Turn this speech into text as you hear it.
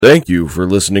Thank you for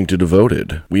listening to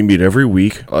Devoted. We meet every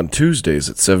week on Tuesdays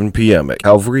at 7 p.m. at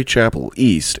Calvary Chapel,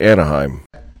 East Anaheim.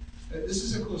 This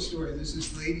is a cool story. There's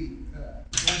this lady.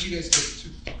 I want you guys to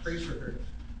pray for her.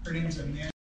 Her name is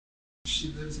Amanda.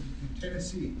 She lives in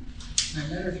Tennessee. And I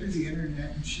met her through the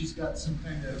internet, and she's got some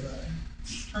kind of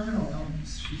terminal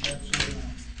illness. She's actually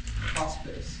on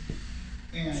hospice.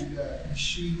 And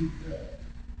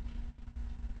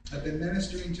I've been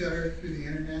ministering to her through the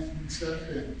internet and stuff,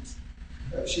 and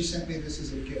she sent me this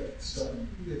as a gift. So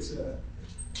it's a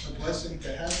blessing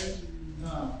to have it.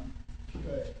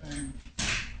 But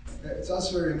it's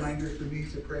also a reminder for me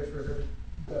to pray for her.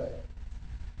 But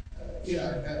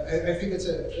I think it's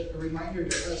a reminder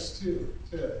to us too,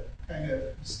 to kind of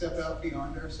step out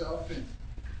beyond ourselves, and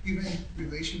even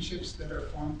relationships that are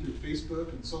formed through Facebook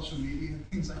and social media and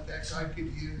things like that, God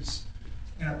could use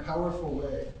in a powerful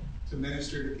way to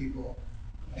minister to people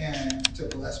and to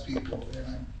bless people.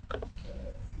 And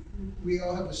we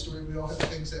all have a story. We all have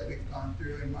things that we've gone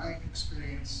through. And my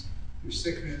experience through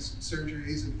sickness and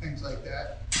surgeries and things like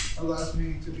that allows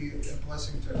me to be a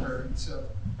blessing to her. And so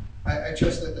I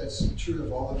trust that that's true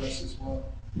of all of us as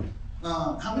well.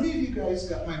 How many of you guys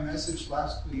got my message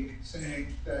last week saying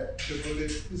that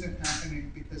Devoted isn't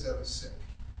happening because I was sick?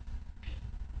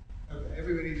 Okay,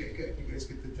 everybody did good. You guys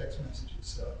get the text messages,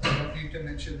 so I don't need to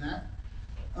mention that.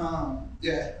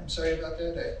 I'm sorry about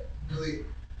that. I really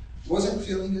wasn't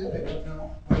feeling good. I don't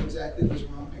know what exactly was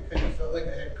wrong. I kind of felt like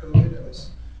I had COVID. I was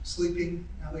sleeping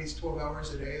at least 12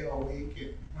 hours a day all week,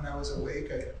 and when I was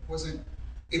awake, I wasn't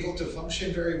able to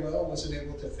function very well, wasn't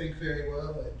able to think very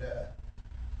well,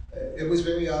 and it was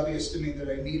very obvious to me that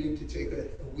I needed to take a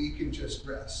week and just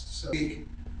rest. So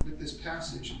with this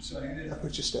passage, and so I ended up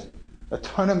with just a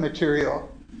ton of material,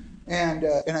 and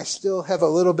I still have a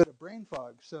little bit of brain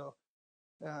fog. So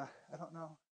I don't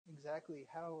know exactly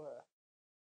how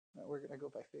we're going to go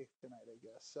by faith tonight, I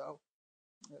guess. So,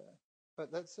 but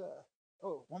let's.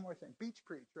 One more thing. Beach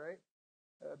Preach, right?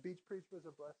 Beach Preach was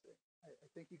a blessing. I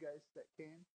think you guys that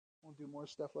came will do more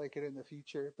stuff like it in the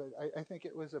future, but I think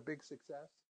it was a big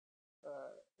success.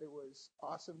 It was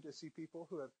awesome to see people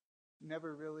who have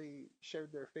never really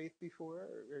shared their faith before,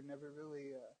 or never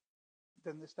really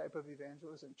done this type of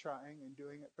evangelism, trying and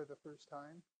doing it for the first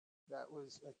time. That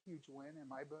was a huge win in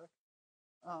my book.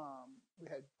 We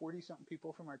had 40-something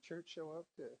people from our church show up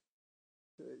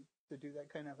to do that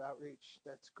kind of outreach.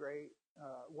 That's great.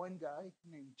 One guy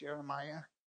named Jeremiah,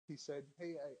 he said,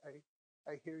 "Hey,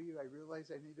 I hear you. I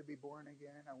realize I need to be born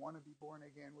again. I want to be born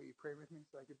again. Will you pray with me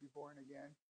so I could be born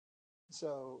again?"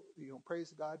 So,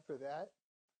 praise God for that.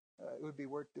 It would be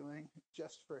worth doing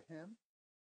just for him.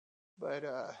 But,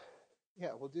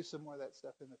 we'll do some more of that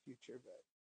stuff in the future.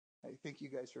 But I thank you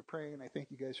guys for praying. I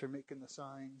thank you guys for making the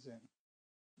signs, and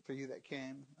for you that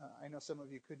came. I know some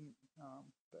of you couldn't,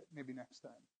 but maybe next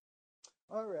time.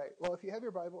 All right. Well, if you have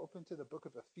your Bible open to the book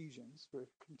of Ephesians, we're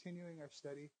continuing our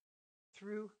study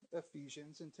through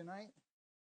Ephesians. And tonight,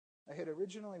 I had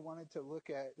originally wanted to look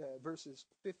at verses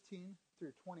 15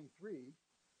 through 23.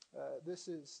 This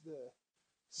is the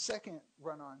second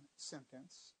run-on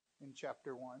sentence in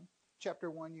chapter 1.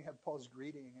 Chapter 1, you have Paul's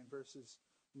greeting in verses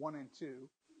 1 and 2.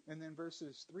 And then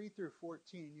verses 3 through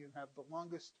 14, you have the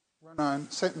longest run-on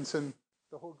sentence in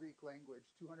the whole Greek language,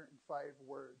 205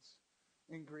 words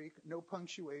in Greek, no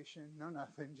punctuation, no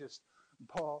nothing, just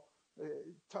Paul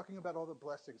talking about all the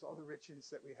blessings, all the riches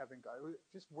that we have in God,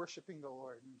 just worshiping the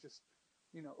Lord, and just,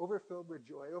 overfilled with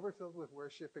joy, overfilled with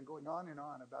worship, and going on and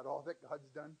on about all that God's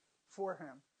done for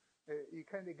him. You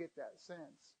kind of get that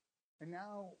sense. And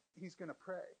now he's going to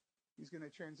pray. He's going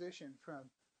to transition from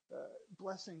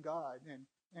blessing God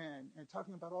and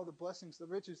talking about all the blessings, the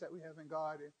riches that we have in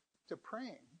God, to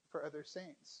praying for other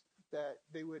saints, that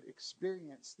they would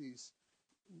experience these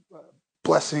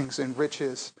blessings and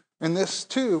riches. And this,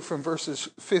 too, from verses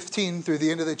 15 through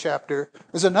the end of the chapter,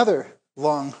 is another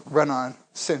long run-on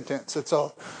sentence. It's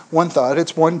all one thought.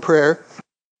 It's one prayer.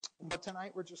 But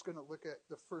tonight we're just going to look at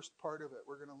the first part of it.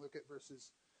 We're going to look at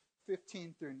verses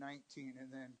 15 through 19,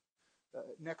 and then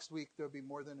next week there'll be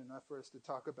more than enough for us to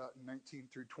talk about in 19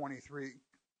 through 23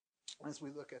 as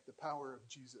we look at the power of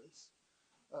Jesus.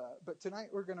 But tonight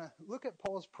we're going to look at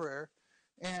Paul's prayer,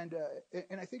 and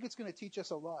I think it's going to teach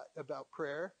us a lot about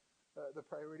prayer, the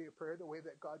priority of prayer, the way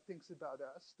that God thinks about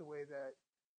us, the way that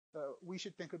we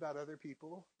should think about other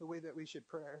people, the way that we should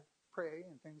pray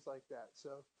and things like that.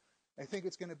 So I think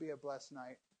it's going to be a blessed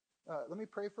night. Let me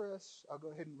pray for us. I'll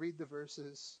go ahead and read the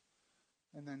verses,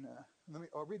 and then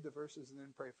I'll read the verses and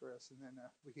then pray for us, and then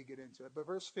we can get into it. But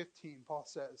verse 15, Paul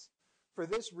says, "For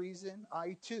this reason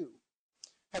I too,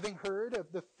 having heard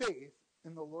of the faith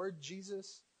in the Lord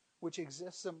Jesus which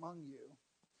exists among you,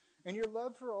 And your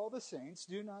love for all the saints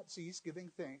do not cease giving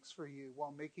thanks for you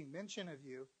while making mention of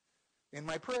you in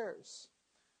my prayers,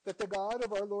 that the God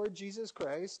of our Lord Jesus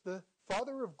Christ, the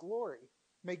Father of glory,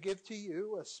 may give to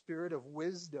you a spirit of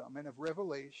wisdom and of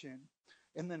revelation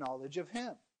in the knowledge of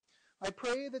him. I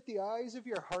pray that the eyes of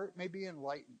your heart may be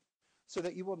enlightened, so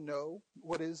that you will know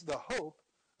what is the hope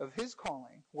of his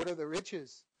calling, what are the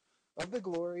riches of the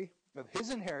glory of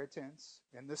his inheritance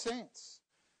in the saints,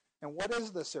 and what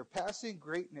is the surpassing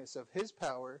greatness of his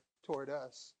power toward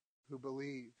us who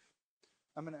believe.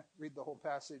 I'm going to read the whole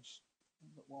passage,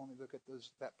 but we'll only look at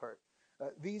that part.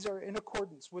 These are in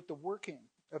accordance with the working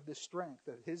of the strength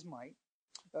of his might,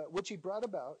 which he brought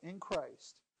about in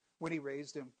Christ when he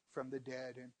raised him from the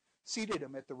dead and seated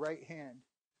him at the right hand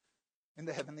in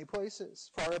the heavenly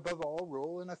places, far above all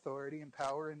rule and authority and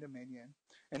power and dominion,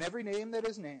 and every name that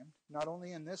is named, not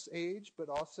only in this age, but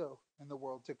also in the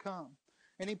world to come.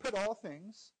 And he put all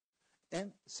things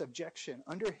in subjection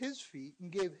under his feet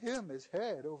and gave him as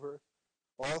head over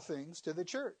all things to the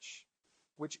church,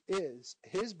 which is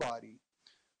his body,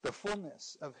 the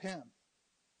fullness of him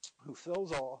who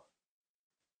fills all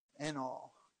in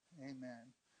all.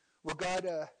 Amen. Well, God,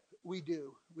 we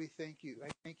thank you. I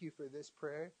thank you for this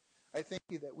prayer. I thank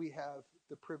you that we have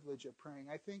the privilege of praying.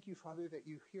 I thank you, Father, that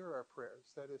you hear our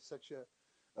prayers. That is such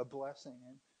a blessing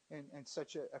and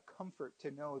such a comfort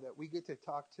to know that we get to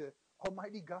talk to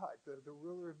Almighty God, the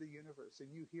ruler of the universe.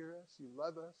 And you hear us, you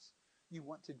love us, you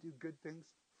want to do good things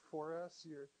for us.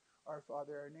 You're our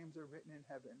Father. Our names are written in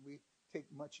heaven. We take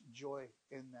much joy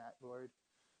in that, Lord.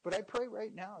 But I pray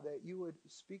right now that you would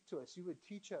speak to us. You would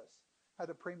teach us how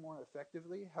to pray more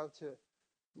effectively, how to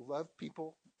love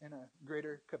people in a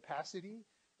greater capacity,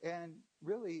 and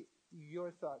really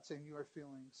your thoughts and your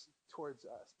feelings towards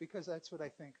us, because that's what I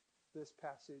think this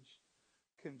passage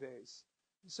conveys.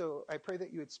 So I pray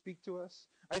that you would speak to us.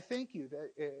 I thank you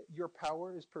that your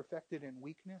power is perfected in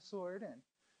weakness, Lord, and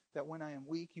that when I am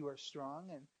weak, you are strong,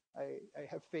 and I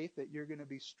have faith that you're going to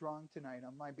be strong tonight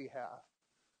on my behalf.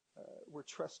 We're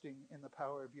trusting in the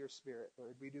power of your Spirit,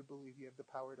 Lord. We do believe you have the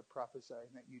power to prophesy,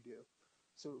 and that you do.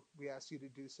 So we ask you to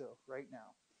do so right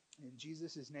now. In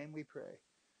Jesus' name we pray.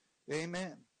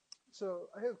 Amen. So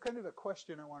I have kind of a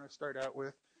question I want to start out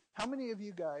with. How many of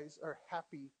you guys are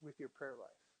happy with your prayer life?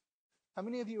 How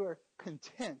many of you are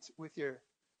content with your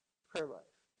prayer life?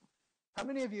 How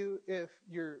many of you, if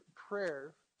your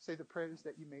prayer, say the prayers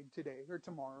that you made today or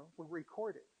tomorrow, were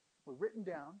recorded, were written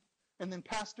down, and then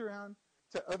passed around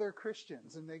to other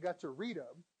Christians and they got to read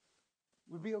them,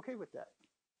 would be okay with that?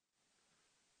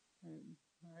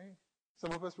 Right?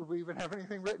 Some of us, would we even have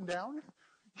anything written down?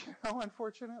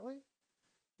 Unfortunately.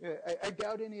 I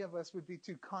doubt any of us would be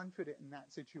too confident in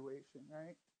that situation,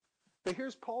 right? But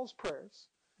here's Paul's prayers,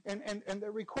 and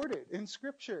they're recorded in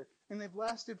Scripture, and they've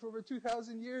lasted for over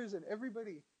 2,000 years, and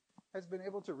everybody has been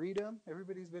able to read them.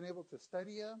 Everybody's been able to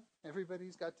study them.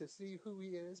 Everybody's got to see who he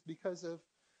is because of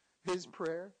his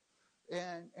prayer.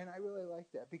 And I really like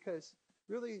that, because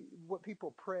really what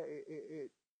people pray,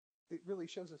 it really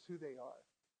shows us who they are.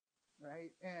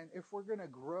 Right? And if we're going to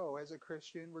grow as a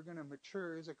Christian, we're going to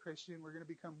mature as a Christian, we're going to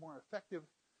become more effective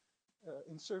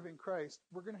in serving Christ,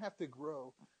 we're going to have to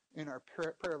grow in our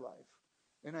prayer life.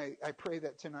 And I pray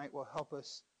that tonight will help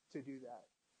us to do that.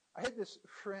 I had this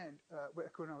friend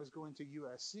when I was going to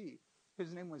USC.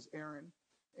 His name was Aaron.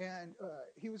 And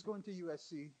he was going to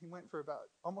USC. He went for about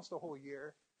almost a whole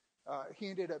year. He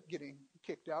ended up getting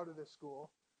kicked out of the school.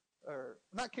 Or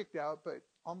not kicked out, but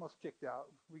almost kicked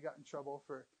out. We got in trouble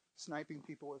for sniping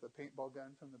people with a paintball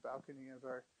gun from the balcony of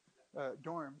our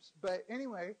dorms. But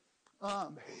anyway,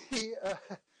 he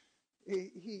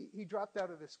dropped out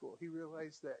of the school. He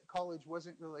realized that college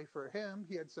wasn't really for him.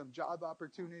 He had some job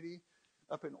opportunity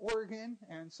up in Oregon,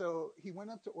 and so he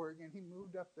went up to Oregon. He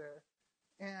moved up there,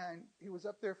 and he was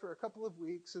up there for a couple of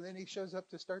weeks, and then he shows up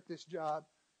to start this job,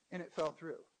 and it fell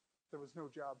through. There was no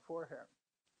job for him.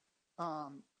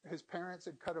 His parents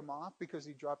had cut him off because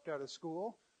he dropped out of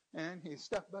school. And he's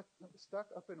stuck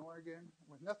up in Oregon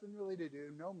with nothing really to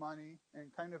do, no money, and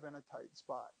kind of in a tight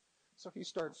spot. So he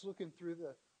starts looking through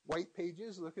the white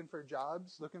pages, looking for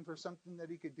jobs, looking for something that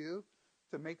he could do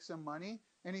to make some money.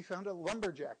 And he found a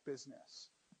lumberjack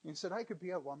business. He said, I could be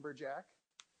a lumberjack.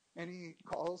 And he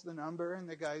calls the number, and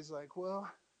the guy's like,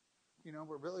 well,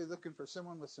 we're really looking for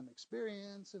someone with some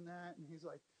experience in that. And he's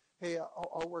like, hey,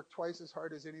 I'll work twice as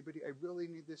hard as anybody. I really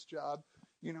need this job.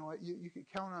 You know what? You can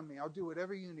count on me. I'll do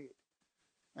whatever you need.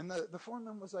 And the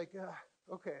foreman was like,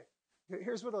 okay,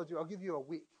 here's what I'll do. I'll give you a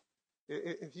week.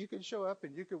 If you can show up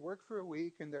and you could work for a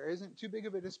week and there isn't too big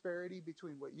of a disparity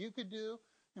between what you could do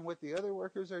and what the other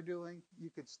workers are doing, you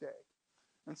could stay.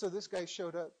 And so this guy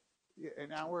showed up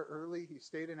an hour early. He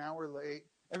stayed an hour late.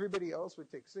 Everybody else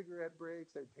would take cigarette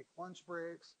breaks. They'd take lunch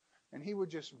breaks. And he would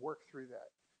just work through that.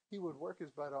 He would work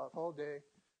his butt off all day.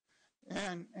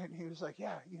 And he was like,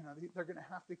 yeah, they're going to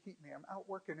have to keep me. I'm out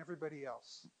working everybody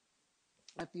else.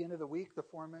 At the end of the week, the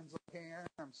foreman's like, hey, Aaron,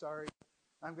 I'm sorry.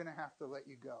 I'm going to have to let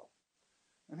you go.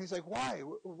 And he's like, why?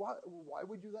 Why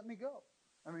would you let me go?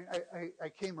 I mean, I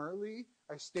came early.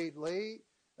 I stayed late.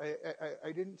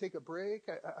 I didn't take a break.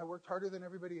 I worked harder than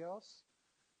everybody else.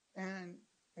 And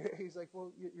he's like,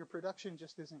 well, your production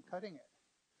just isn't cutting it.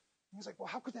 And he's like, well,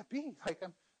 how could that be? Like,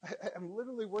 I'm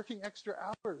literally working extra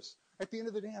hours. At the end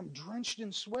of the day, I'm drenched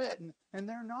in sweat, and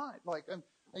they're not. Like,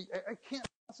 I can't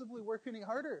possibly work any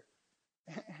harder.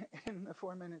 And the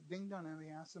foreman dinged on him.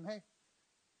 He asked him, hey,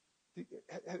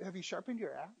 have you sharpened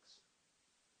your axe?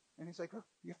 And he's like, oh,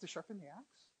 you have to sharpen the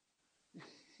axe?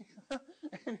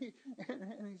 and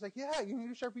he's like, yeah, you need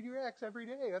to sharpen your axe every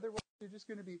day. Otherwise, you're just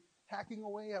going to be hacking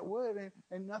away at wood,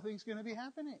 and nothing's going to be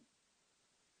happening.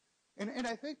 And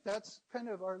I think that's kind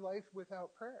of our life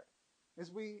without prayer.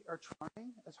 As we are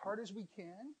trying as hard as we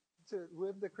can to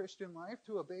live the Christian life,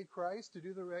 to obey Christ, to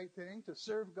do the right thing, to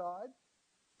serve God,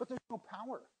 but there's no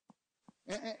power.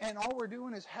 And all we're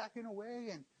doing is hacking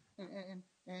away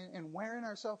and wearing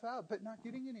ourselves out, but not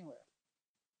getting anywhere.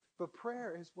 But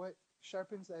prayer is what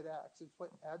sharpens that axe. It's what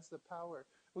adds the power,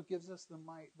 what gives us the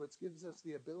might, what gives us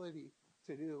the ability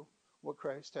to do what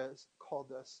Christ has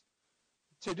called us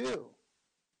to do.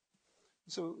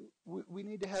 So we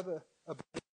need to have a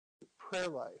prayer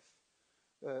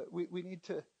life. We need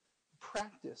to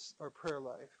practice our prayer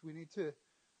life. We need to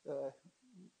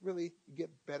really get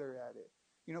better at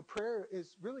it. Prayer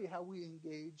is really how we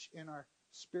engage in our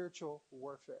spiritual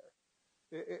warfare.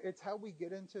 It's how we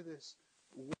get into this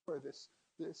war, this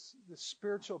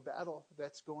spiritual battle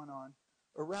that's going on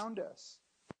around us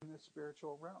in the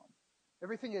spiritual realm.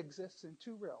 Everything exists in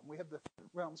two realms. We have the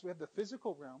realms. We have the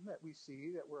physical realm that we see,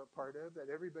 that we're a part of,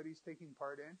 that everybody's taking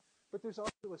part in. But there's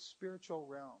also a spiritual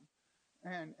realm.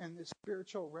 And this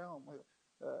spiritual realm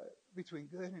between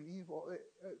good and evil,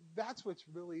 that's what's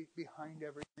really behind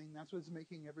everything. That's what's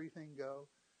making everything go.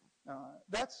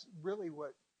 That's really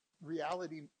what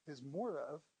reality is more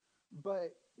of.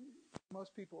 But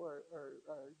most people are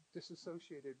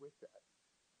disassociated with that.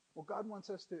 Well, God wants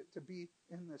us to be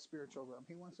in the spiritual realm.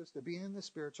 He wants us to be in the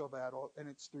spiritual battle, and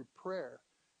it's through prayer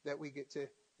that we get to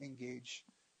engage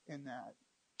in that.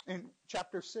 In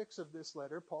chapter 6 of this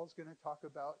letter, Paul's going to talk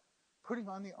about putting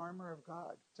on the armor of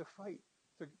God to fight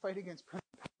against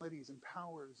principalities and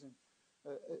powers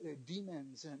and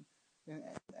demons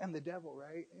and the devil,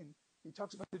 right? And he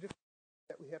talks about the different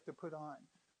that we have to put on.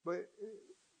 But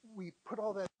we put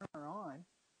all that armor on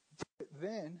to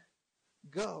then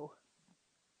go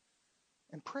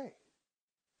and pray.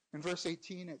 In verse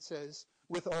 18 it says,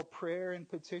 with all prayer and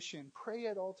petition, pray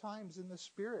at all times in the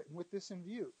Spirit, and with this in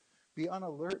view, be on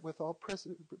alert with all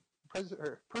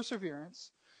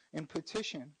perseverance and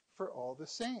petition for all the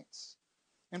saints.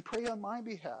 And pray on my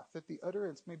behalf, that the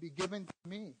utterance may be given to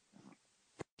me,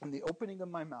 and the opening of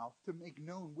my mouth, to make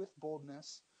known with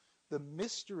boldness the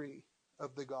mystery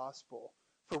of the gospel,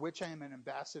 for which I am an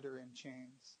ambassador in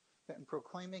chains, that in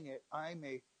proclaiming it I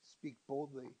may speak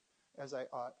boldly as I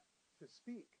ought to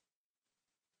speak.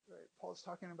 Right? Paul's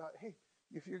talking about, hey,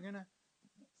 if you're going to,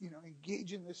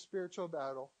 engage in this spiritual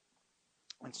battle,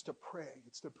 it's to pray.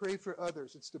 It's to pray for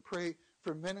others. It's to pray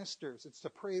for ministers. It's to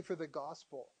pray for the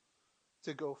gospel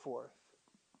to go forth.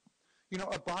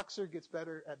 A boxer gets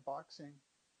better at boxing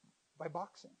by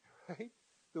boxing, right?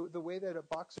 The way that a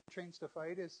boxer trains to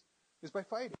fight is by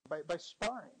fighting, by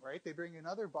sparring, right? They bring in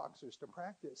other boxers to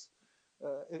practice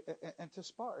and to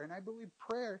spar. And I believe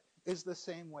prayer is the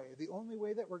same way. The only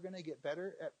way that we're going to get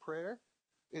better at prayer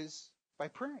is by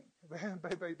praying,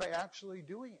 by actually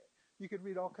doing it. You could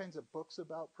read all kinds of books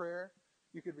about prayer.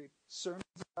 You could read sermons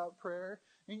about prayer.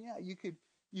 And yeah, you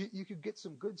could get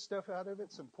some good stuff out of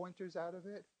it, some pointers out of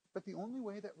it. But the only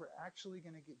way that we're actually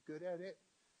going to get good at it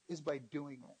is by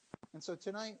doing it. And so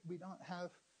tonight we don't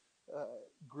have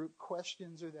group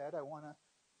questions or that. I want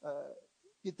to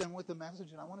get done with the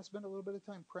message, and I want to spend a little bit of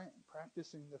time praying,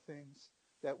 practicing the things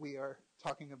that we are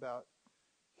talking about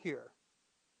here.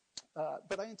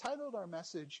 But I entitled our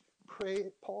message,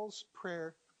 Paul's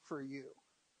Prayer for You.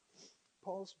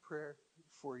 Paul's Prayer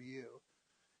for You.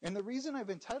 And the reason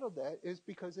I've entitled that is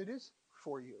because it is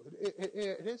for you.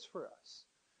 It is for us.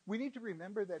 We need to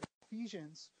remember that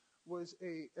Ephesians was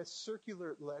a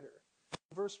circular letter.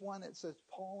 Verse 1, it says,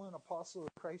 Paul, an apostle of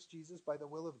Christ Jesus by the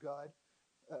will of God,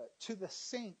 to the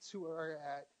saints who are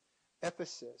at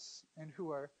Ephesus and who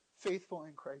are faithful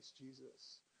in Christ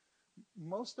Jesus.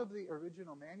 most of the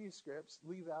original manuscripts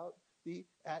leave out the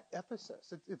at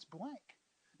Ephesus. It's blank.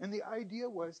 And the idea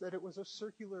was that it was a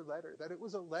circular letter, that it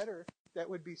was a letter that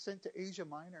would be sent to Asia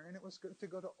Minor, and it was to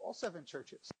go to all 7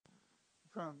 churches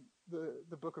from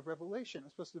the book of Revelation. It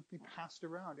was supposed to be passed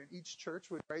around, and each church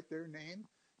would write their name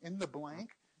in the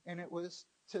blank, and it was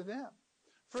to them.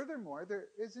 Furthermore, there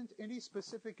isn't any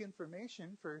specific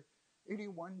information for any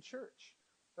one church.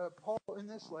 Paul, in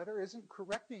this letter, isn't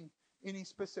correcting any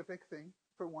specific thing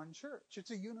for one church.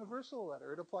 It's a universal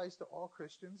letter. It applies to all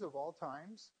Christians of all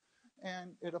times,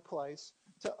 and it applies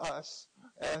to us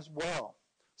as well.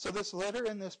 So this letter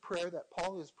and this prayer that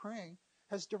Paul is praying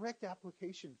has direct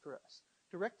application for us,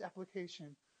 direct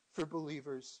application for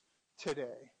believers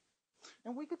today.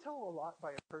 And we could tell a lot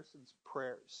by a person's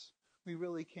prayers. We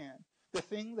really can. The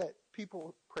thing that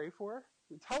people pray for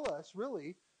would tell us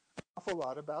really an awful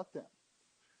lot about them.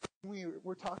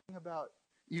 We're talking about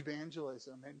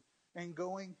evangelism and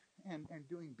going and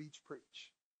doing beach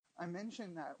preach. I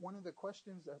mentioned that one of the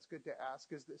questions that's good to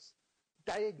ask is this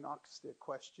diagnostic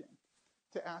question.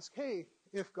 To ask, hey,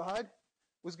 if God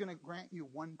was going to grant you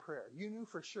one prayer, you knew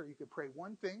for sure you could pray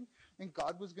one thing and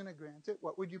God was going to grant it,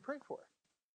 what would you pray for?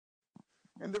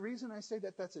 And the reason I say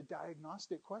that that's a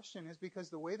diagnostic question is because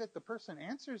the way that the person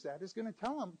answers that is going to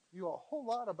tell you a whole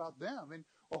lot about them and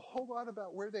a whole lot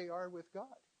about where they are with God.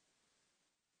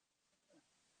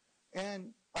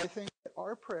 And I think that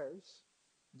our prayers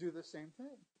do the same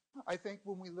thing. I think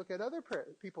when we look at other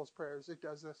people's prayers, it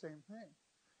does the same thing.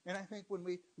 And I think when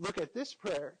we look at this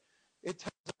prayer, it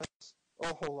tells us a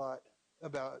whole lot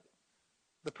about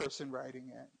the person writing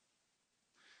it.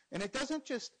 And it doesn't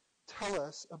just tell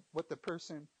us what the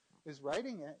person is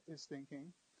writing it is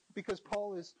thinking, because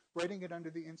Paul is writing it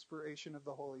under the inspiration of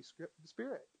the Holy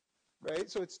Spirit, right?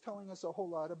 So it's telling us a whole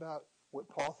lot about what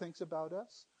Paul thinks about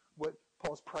us, what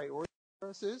Paul's priority for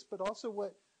us is, but also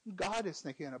what God is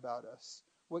thinking about us,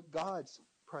 what God's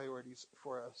priorities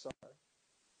for us are.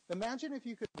 Imagine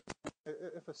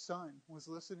if a son was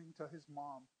listening to his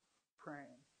mom praying,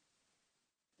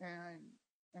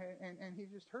 and he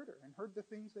just heard her and heard the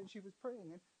things that she was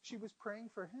praying, and she was praying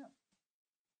for him,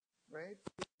 right?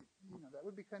 That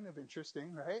would be kind of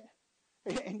interesting, right?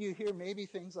 And you hear maybe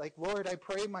things like, Lord, I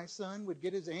pray my son would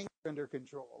get his anger under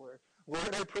control, or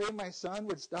Lord, I pray my son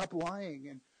would stop lying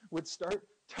and would start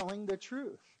telling the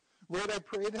truth. Lord, I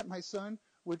pray that my son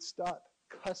would stop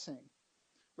cussing.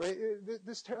 Right?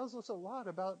 This tells us a lot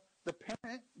about the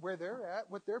parent, where they're at,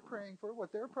 what they're praying for,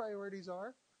 what their priorities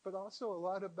are, but also a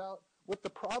lot about what the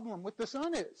problem with the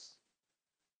son is.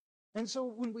 And so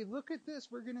when we look at this,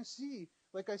 we're going to see,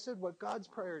 like I said, what God's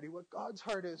priority, what God's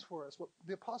heart is for us, what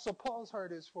the Apostle Paul's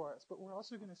heart is for us, but we're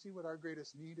also going to see what our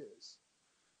greatest need is,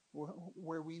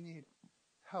 where we need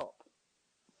help.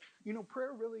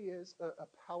 Prayer really is a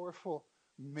powerful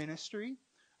ministry.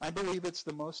 I believe it's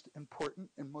the most important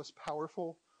and most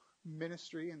powerful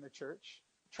ministry in the church.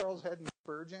 Charles Haddon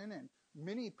Spurgeon and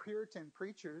many Puritan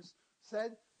preachers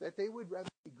said that they would rather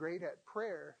be great at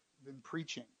prayer than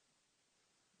preaching.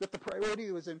 That the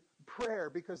priority was in prayer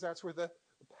because that's where the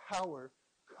power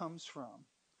comes from.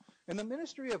 And the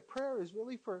ministry of prayer is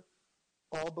really for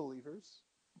all believers.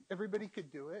 Everybody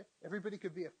could do it. Everybody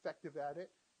could be effective at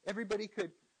it. Everybody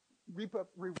could reap up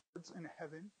rewards in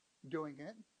heaven doing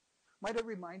it. Might I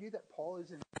remind you that Paul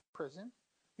is in prison?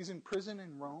 He's in prison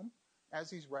in Rome as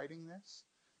he's writing this.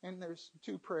 And there's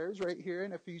 2 prayers right here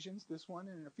in Ephesians, this one,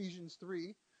 and in Ephesians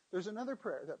 3. There's another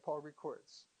prayer that Paul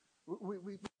records.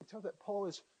 We tell that Paul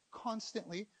is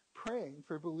constantly praying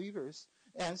for believers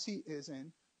as he is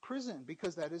in prison,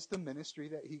 because that is the ministry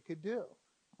that he could do.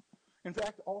 In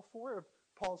fact, all 4 of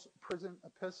Paul's prison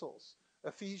epistles,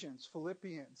 Ephesians,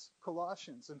 Philippians,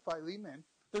 Colossians, and Philemon,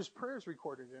 there's prayers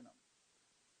recorded in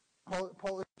them.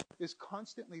 Paul is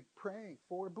constantly praying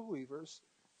for believers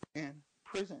in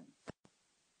prison.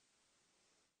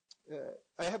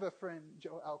 I have a friend,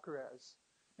 Joe Alcaraz,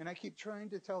 and I keep trying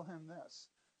to tell him this,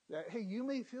 that, hey, you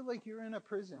may feel like you're in a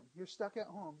prison. You're stuck at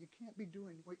home. You can't be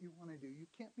doing what you want to do. You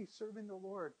can't be serving the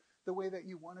Lord the way that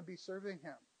you want to be serving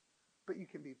Him. But you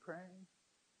can be praying.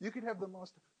 You could have the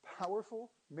most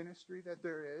powerful ministry that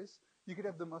there is. You could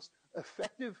have the most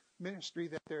effective ministry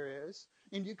that there is.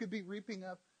 And you could be reaping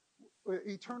up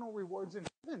eternal rewards in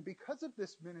heaven because of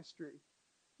this ministry,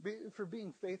 for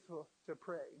being faithful to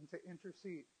pray and to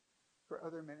intercede for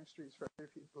other ministries, for other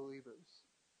believers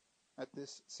at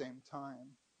this same time.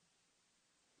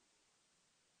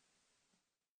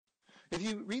 If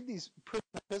you read these prison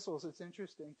epistles, it's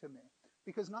interesting to me,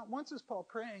 because not once is Paul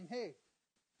praying, hey,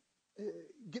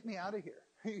 get me out of here.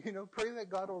 Pray that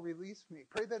God will release me.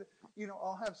 Pray that,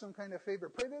 I'll have some kind of favor.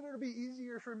 Pray that it'll be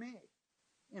easier for me.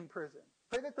 in prison.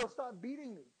 Pray that they'll stop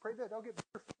beating me. Pray that I'll get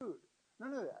better food.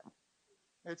 None of that.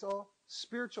 It's all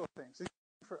spiritual things. It's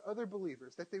for other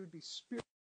believers, that they would be spiritually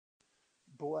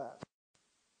blessed.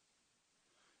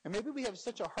 And maybe we have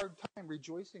such a hard time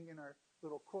rejoicing in our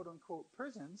little quote-unquote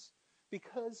prisons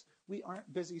because we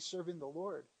aren't busy serving the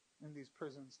Lord in these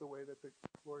prisons the way that the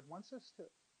Lord wants us to.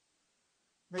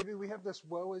 Maybe we have this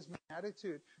woe is me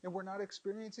attitude, and we're not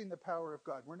experiencing the power of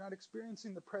God. We're not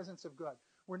experiencing the presence of God.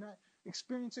 We're not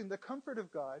experiencing the comfort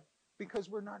of God because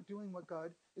we're not doing what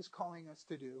God is calling us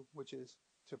to do, which is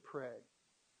to pray.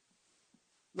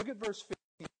 Look at verse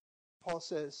 15. Paul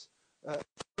says, for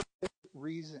this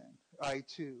reason, I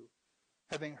too,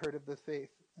 having heard of the faith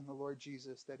in the Lord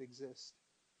Jesus that exists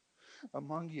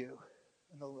among you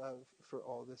and the love for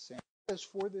all the saints. He says,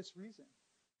 for this reason.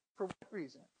 For what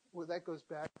reason? Well, that goes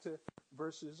back to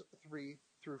verses 3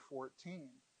 through 14.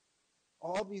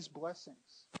 All these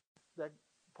blessings that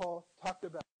Paul talked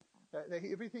about,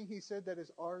 everything he said that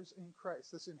is ours in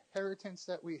Christ, this inheritance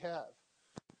that we have.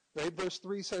 Right? Verse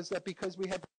 3 says that because we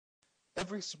have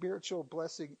every spiritual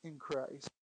blessing in Christ.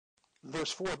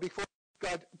 Verse 4, before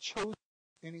God chose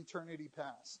in eternity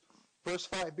past. Verse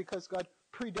 5, because God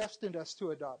predestined us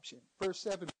to adoption. Verse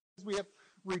 7, because we have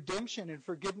redemption and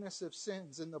forgiveness of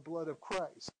sins in the blood of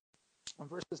Christ. And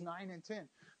verses 9 and 10,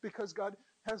 because God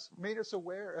has made us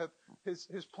aware of his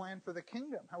plan for the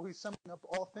kingdom, how he's summing up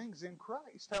all things in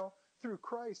Christ, how through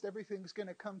Christ everything's going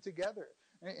to come together.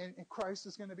 And Christ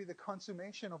is going to be the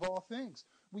consummation of all things.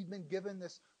 We've been given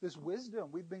this wisdom.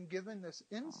 We've been given this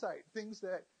insight, things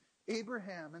that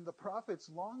Abraham and the prophets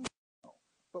longed to know,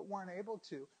 but weren't able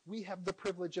to. We have the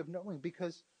privilege of knowing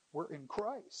because we're in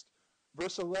Christ.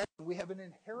 Verse 11, we have an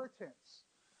inheritance.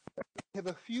 We have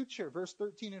a future. Verse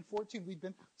 13 and 14, we've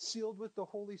been sealed with the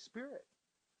Holy Spirit.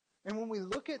 And when we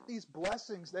look at these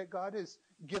blessings that God has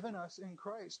given us in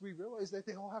Christ, we realize that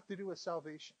they all have to do with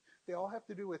salvation. They all have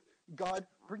to do with God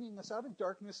bringing us out of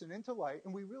darkness and into light.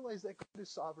 And we realize that God is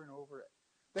sovereign over it.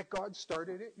 That God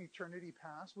started it in eternity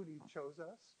past when he chose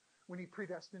us, when he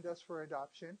predestined us for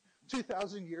adoption.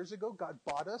 2,000 years ago, God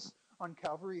bought us on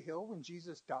Calvary Hill when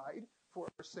Jesus died for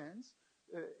our sins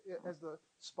as the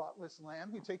spotless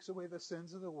lamb who takes away the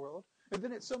sins of the world. And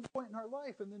then at some point in our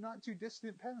life, in the not too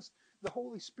distant past, the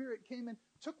Holy Spirit came and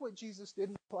took what Jesus did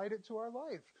and applied it to our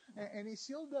life. And he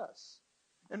sealed us.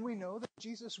 And we know that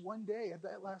Jesus one day, at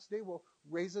that last day, will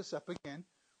raise us up again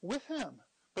with him.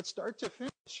 But start to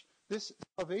finish, this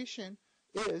salvation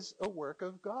is a work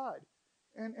of God.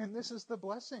 And this is the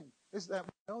blessing, is that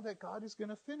we know that God is going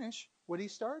to finish what he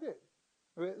started.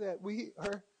 That we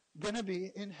are going to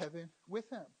be in heaven with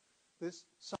him. This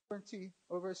sovereignty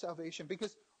over salvation.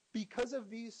 Because of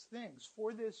these things,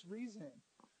 for this reason,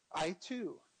 I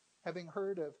too, having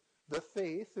heard of the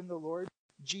faith in the Lord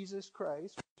Jesus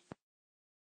Christ,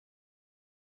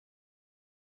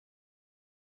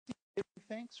 give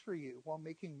thanks for you while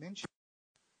making mention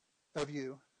of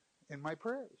you in my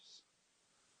prayers.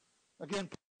 Again,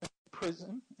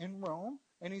 prison in Rome,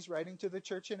 and he's writing to the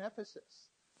church in Ephesus.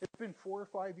 It's been 4 or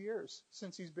 5 years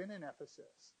since he's been in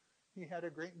Ephesus. He had a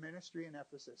great ministry in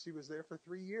Ephesus. He was there for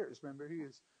 3 years. Remember, he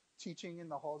was teaching in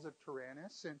the halls of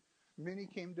Tyrannus, and many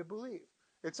came to believe.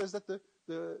 It says that the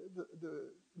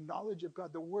knowledge of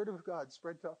God, the word of God,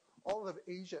 spread to all of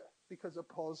Asia because of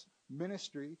Paul's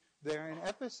ministry there in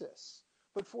Ephesus.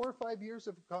 But 4 or 5 years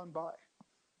have gone by,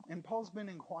 and Paul's been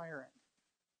inquiring.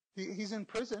 He's in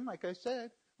prison, like I said,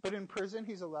 but in prison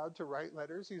he's allowed to write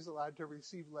letters, he's allowed to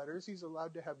receive letters, he's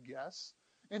allowed to have guests,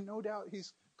 and no doubt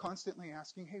he's constantly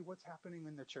asking, hey, what's happening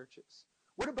in the churches?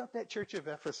 What about that church of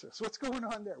Ephesus? What's going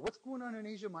on there? What's going on in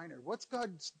Asia Minor? What's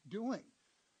God doing?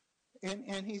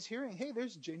 And he's hearing, hey,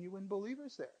 there's genuine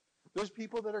believers there. There's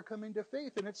people that are coming to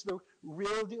faith, and it's the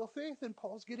real deal faith, and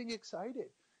Paul's getting excited,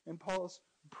 and Paul's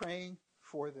praying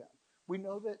for them. We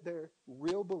know that they're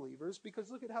real believers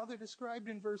because look at how they're described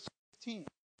in verse 15.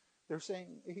 They're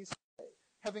saying, he's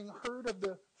having heard of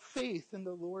the faith in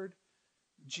the Lord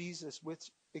Jesus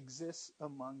which exists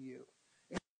among you,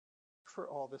 and for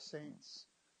all the saints.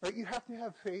 Right? You have to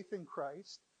have faith in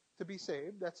Christ to be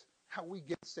saved. That's how we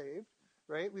get saved.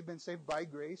 Right? We've been saved by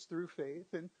grace through faith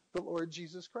in the Lord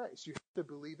Jesus Christ. You have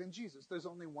to believe in Jesus. There's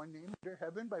only one name under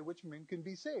heaven by which men can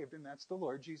be saved, and that's the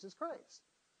Lord Jesus Christ.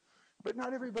 But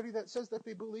not everybody that says that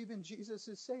they believe in Jesus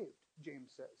is saved,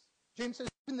 James says. James says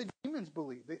even the demons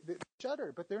believe. They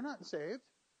shudder, but they're not saved.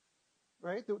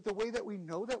 Right? The way that we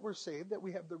know that we're saved, that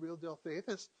we have the real deal faith,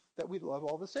 is that we love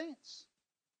all the saints.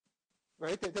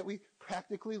 Right? That we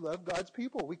practically love God's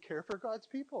people. We care for God's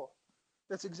people.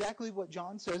 That's exactly what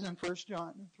John says in 1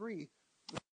 John 3,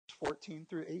 14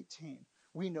 through 18.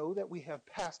 We know that we have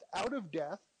passed out of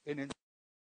death and into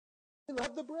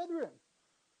love the brethren.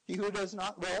 He who does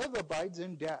not love abides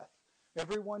in death.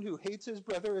 Everyone who hates his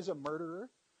brother is a murderer,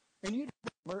 and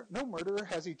no murderer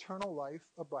has eternal life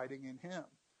abiding in him.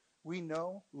 We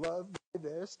know, love by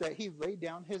this, that he laid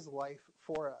down his life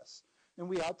for us, and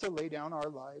we ought to lay down our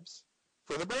lives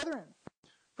for the brethren.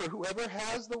 For whoever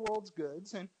has the world's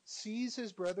goods and sees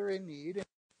his brother in need and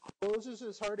closes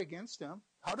his heart against him,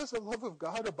 how does the love of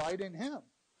God abide in him?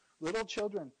 Little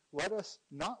children, let us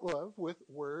not love with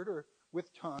word or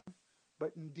with tongue,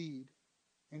 but in deed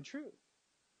and truth.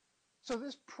 So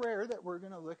this prayer that we're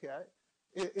going to look at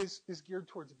is geared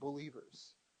towards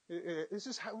believers. This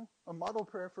is how a model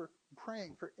prayer for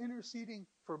praying, for interceding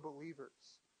for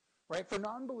believers. Right? For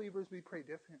non-believers, we pray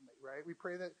differently, right? We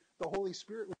pray that the Holy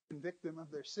Spirit will convict them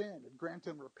of their sin and grant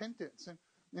them repentance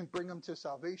and bring them to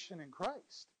salvation in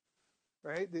Christ.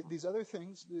 Right? These other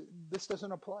things, this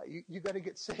doesn't apply. You got to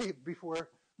get saved before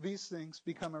these things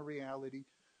become a reality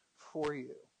for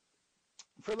you.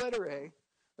 For letter A,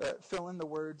 fill in the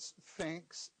words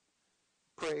thanks,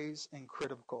 praise, and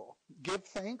critical. Give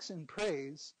thanks and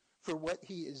praise for what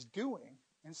he is doing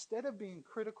instead of being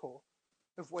critical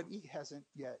of what he hasn't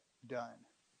yet done.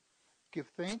 Give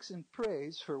thanks and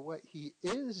praise for what he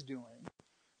is doing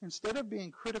instead of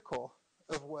being critical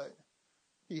of what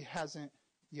he hasn't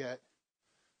yet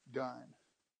done.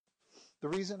 The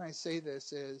reason I say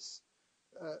this is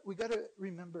we got to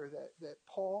remember that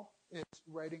Paul is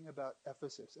writing about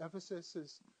Ephesus. Ephesus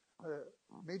is a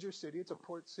major city. It's a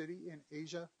port city in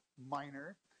Asia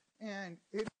Minor, and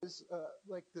it is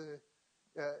like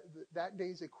that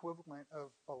day's equivalent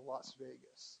of a Las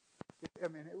Vegas.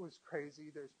 It was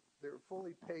crazy. They were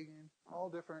fully pagan. All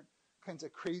different kinds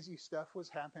of crazy stuff was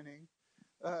happening.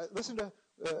 Listen to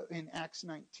in Acts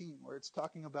 19, where it's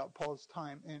talking about Paul's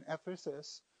time in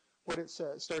Ephesus, what it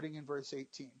says, starting in verse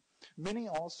 18. Many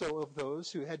also of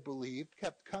those who had believed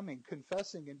kept coming,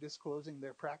 confessing and disclosing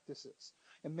their practices.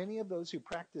 And many of those who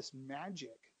practiced magic,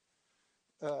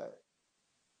 I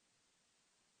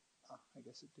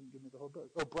guess it didn't give me the whole book,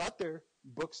 brought their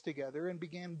books together and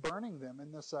began burning them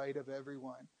in the sight of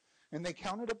everyone. And they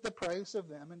counted up the price of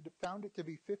them and found it to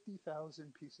be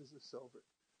 50,000 pieces of silver.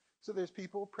 So there's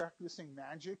people practicing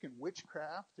magic and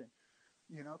witchcraft and,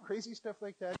 crazy stuff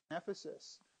like that in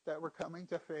Ephesus that were coming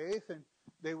to faith, and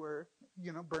they were,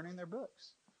 burning their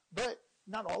books. But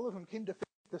not all of them came to faith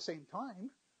at the same time.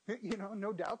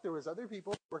 No doubt there was other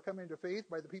people who were coming to faith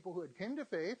by the people who had come to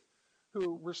faith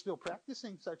who were still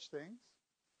practicing such things.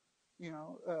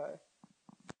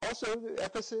 Also,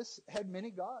 Ephesus had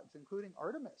many gods, including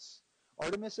Artemis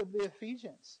of the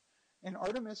Ephesians. And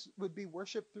Artemis would be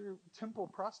worshipped through temple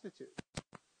prostitutes.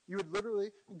 You would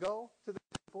literally go to the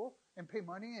temple and pay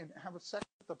money and have a sex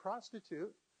with a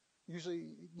prostitute, usually,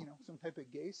 some type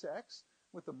of gay sex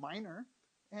with a minor,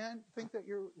 and think that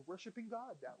you're worshiping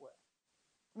God that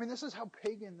way. This is how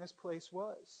pagan this place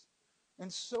was.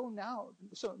 And so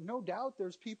no doubt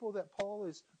there's people that Paul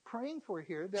is praying for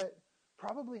here that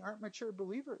probably aren't mature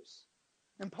believers.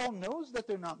 And Paul knows that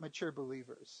they're not mature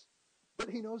believers. But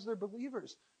he knows they're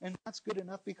believers. And that's good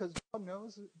enough because Paul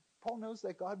knows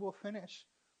that God will finish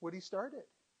what he started.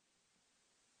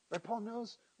 Right? Paul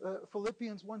knows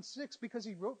Philippians 1:6 because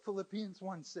he wrote Philippians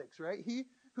 1:6, right? He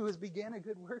who has began a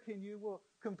good work in you will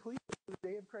complete it to the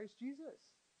day of Christ Jesus.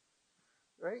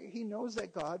 Right? He knows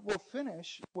that God will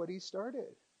finish what he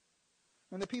started.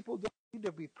 And the people don't need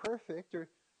to be perfect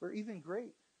or even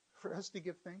great for us to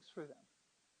give thanks for them.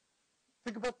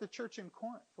 Think about the church in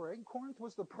Corinth, right? Corinth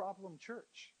was the problem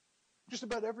church. Just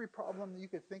about every problem that you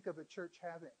could think of a church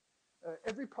having.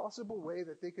 Every possible way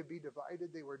that they could be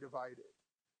divided, they were divided.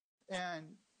 And,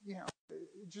 they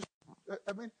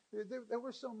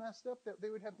were so messed up that they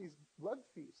would have these blood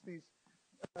feasts, these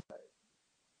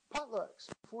potlucks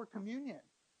before communion.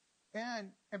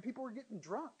 And people were getting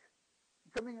drunk,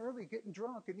 coming early, getting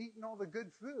drunk, and eating all the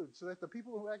good food so that the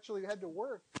people who actually had to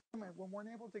work weren't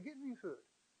able to get any food.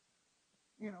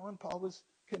 And Paul was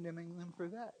condemning them for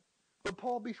that. But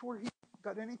Paul, before he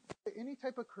got any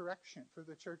type of correction for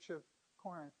the church of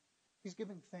Corinth, he's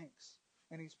giving thanks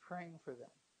and he's praying for them.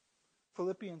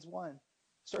 Philippians 1,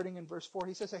 starting in verse 4,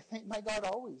 he says, I thank my God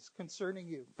always concerning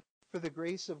you for the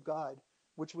grace of God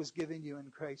which was given you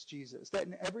in Christ Jesus, that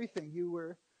in everything you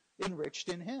were enriched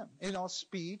in him, in all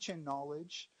speech and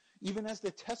knowledge, even as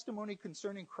the testimony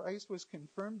concerning Christ was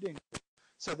confirmed in you,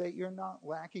 so that you're not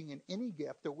lacking in any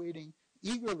gift, awaiting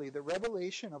eagerly the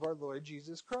revelation of our Lord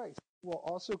Jesus Christ, who will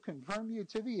also confirm you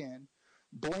to the end,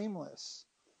 blameless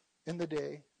in the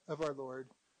day of our Lord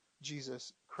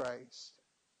Jesus Christ.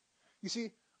 You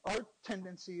see, our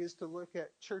tendency is to look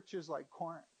at churches like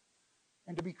Corinth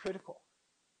and to be critical.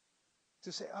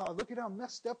 to say, oh, look at how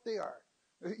messed up they are.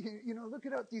 Look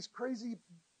at these crazy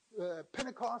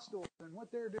Pentecostals and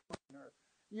what they're doing. Or,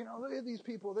 look at these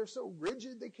people. They're so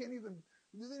rigid they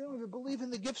don't even believe in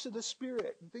the gifts of the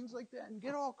Spirit and things like that, and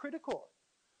get all critical.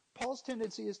 Paul's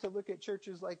tendency is to look at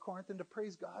churches like Corinth and to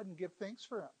praise God and give thanks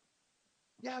for them.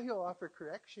 Yeah, he'll offer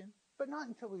correction, but not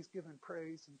until he's given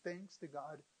praise and thanks to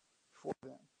God for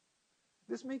them.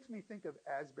 This makes me think of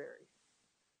Asbury.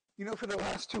 For the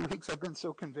last 2 weeks, I've been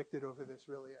so convicted over this,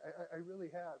 really. I really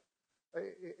have.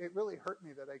 It really hurt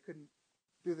me that I couldn't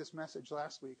do this message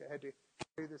last week. I had to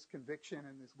carry this conviction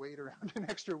and this weight around an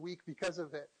extra week because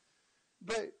of it.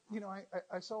 But,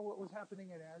 I saw what was happening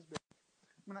at Asbury.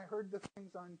 When I heard the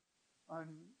things on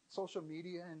social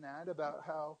media and that about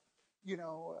how,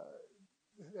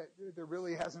 that there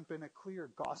really hasn't been a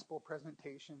clear gospel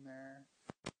presentation there.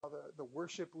 How the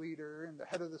worship leader and the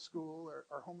head of the school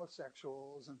are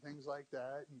homosexuals and things like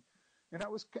that. And I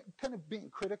was kind of being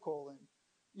critical and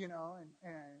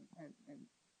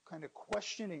kind of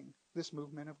questioning this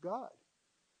movement of God.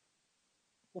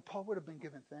 Well, Paul would have been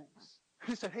given thanks.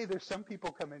 He said, hey, there's some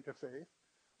people coming to faith.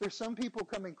 There's some people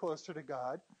coming closer to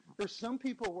God. There's some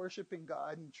people worshiping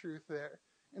God in truth there,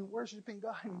 and worshiping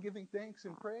God and giving thanks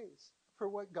and praise for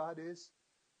what God is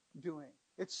doing.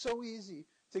 It's so easy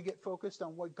to get focused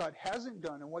on what God hasn't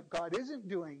done and what God isn't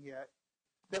doing yet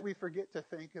that we forget to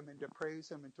thank him and to praise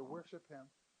him and to worship him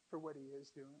for what he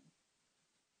is doing.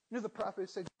 The prophet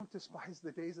said, don't despise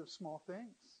the days of small things.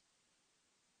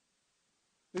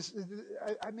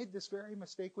 I made this very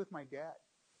mistake with my dad.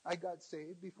 I got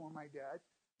saved before my dad.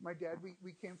 My dad,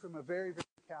 we came from a very, very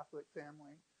Catholic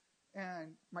family.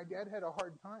 And my dad had a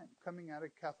hard time coming out of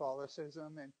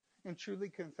Catholicism and truly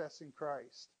confessing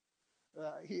Christ.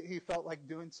 He felt like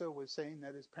doing so was saying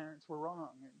that his parents were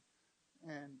wrong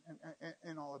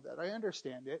and all of that. I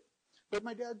understand it. But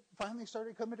my dad finally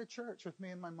started coming to church with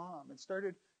me and my mom and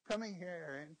started coming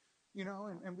here and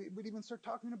we would even start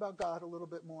talking about God a little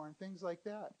bit more and things like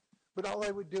that. But all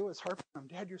I would do is harp on him,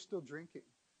 Dad, you're still drinking.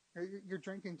 You're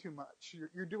drinking too much.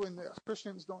 You're doing this.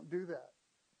 Christians don't do that.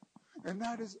 And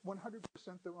that is 100%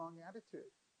 the wrong attitude.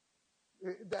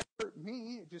 That hurt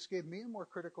me. It just gave me a more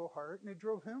critical heart, and it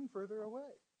drove him further away.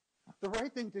 The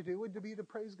right thing to do would be to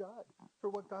praise God for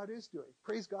what God is doing.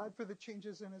 Praise God for the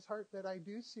changes in his heart that I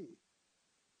do see.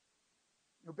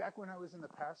 Back when I was in the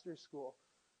pastor's school,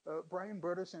 Brian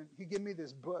Broderson, he gave me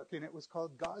this book, and it was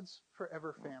called God's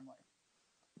Forever Family.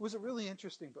 It was a really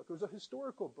interesting book. It was a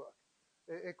historical book.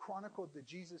 It chronicled the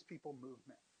Jesus People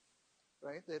movement,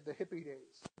 right? The hippie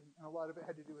days. And a lot of it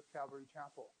had to do with Calvary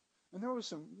Chapel. And there was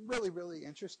some really, really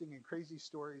interesting and crazy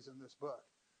stories in this book.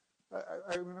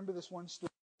 I remember this one story.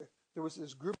 There was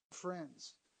this group of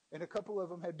friends, and a couple of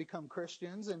them had become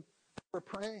Christians, and were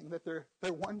praying that their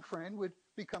one friend would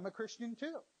become a Christian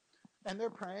too. And they're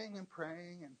praying,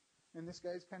 and this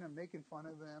guy's kind of making fun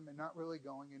of them and not really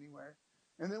going anywhere.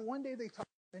 And then one day they talked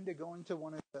into going to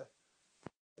one of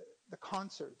the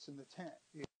concerts in the tent,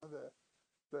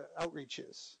 the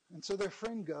outreaches. And so their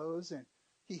friend goes, and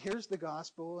he hears the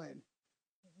gospel, and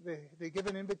they give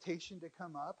an invitation to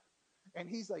come up. And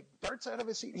he's like, darts out of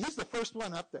his seat. He's the first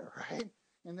one up there, right?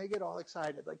 And they get all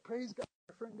excited, like, praise God,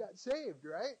 our friend got saved,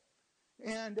 right?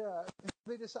 And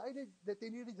they decided that they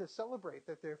needed to celebrate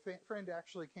that their friend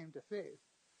actually came to faith.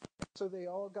 So they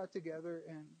all got together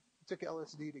and took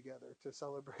LSD together to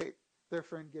celebrate their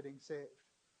friend getting saved.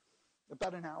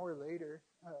 About an hour later,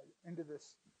 into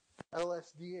this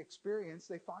LSD experience,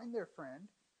 they find their friend,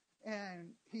 and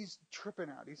he's tripping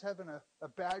out. He's having a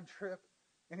bad trip,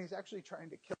 and he's actually trying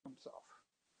to kill himself.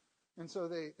 And so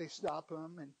they stop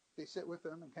him, and they sit with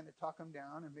him and kind of talk him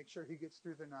down and make sure he gets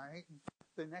through the night. And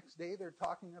the next day, they're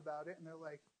talking about it, and they're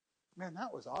like, man,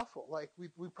 that was awful. Like,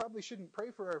 we probably shouldn't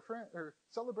pray for our friend or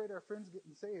celebrate our friends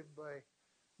getting saved by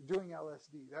doing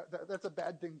LSD. That's a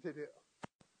bad thing to do.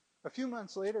 A few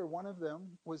months later, one of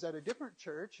them was at a different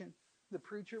church, and the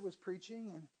preacher was preaching,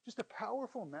 and just a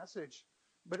powerful message.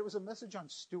 But it was a message on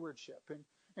stewardship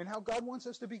and how God wants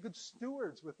us to be good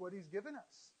stewards with what he's given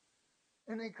us.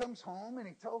 And he comes home, and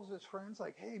he tells his friends,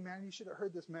 like, hey, man, you should have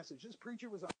heard this message. This preacher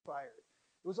was on fire.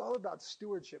 It was all about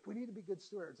stewardship. We need to be good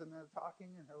stewards. And they're talking,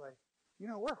 and they're like,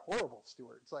 we're horrible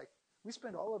stewards. Like, we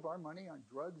spend all of our money on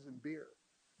drugs and beer.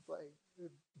 Like,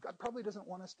 God probably doesn't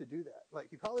want us to do that. Like,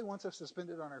 he probably wants us to spend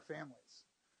it on our families.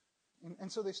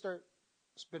 And so they start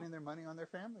spending their money on their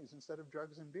families instead of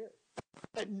drugs and beer.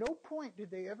 At no point did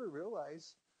they ever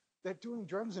realize that doing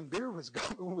drugs and beer was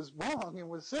wrong and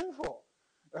was sinful,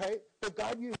 right? But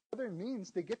God used other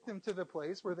means to get them to the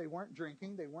place where they weren't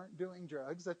drinking, they weren't doing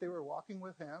drugs, that they were walking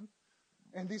with him.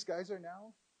 And these guys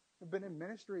have been in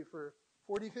ministry for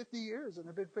 40, 50 years and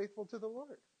have been faithful to the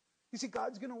Lord. You see,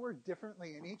 God's going to work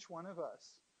differently in each one of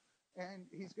us. And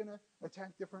he's going to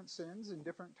attack different sins in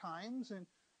different times.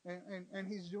 And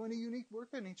he's doing a unique work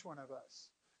in each one of us.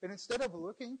 And instead of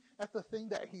looking at the thing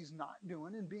that he's not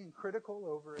doing and being critical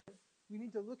over it, we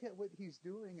need to look at what he's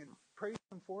doing and praise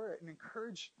him for it and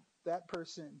encourage that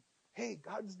person. Hey,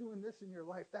 God's doing this in your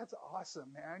life. That's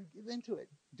awesome, man. Get into it.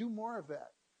 Do more of that.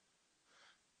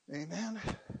 Amen.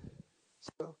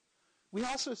 So we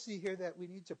also see here that we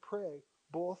need to pray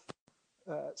both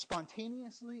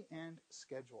spontaneously and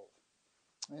scheduled.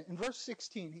 In verse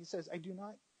 16, he says, I do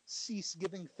not cease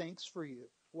giving thanks for you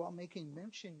while making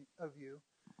mention of you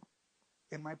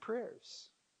in my prayers.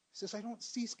 He says, I don't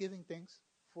cease giving thanks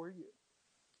for you.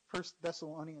 1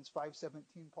 Thessalonians 5:17,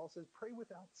 Paul says, pray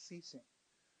without ceasing.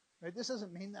 Right? This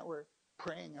doesn't mean that we're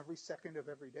praying every second of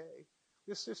every day.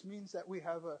 This just means that we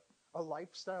have a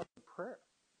lifestyle of prayer.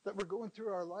 That we're going through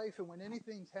our life, and when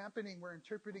anything's happening, we're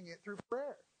interpreting it through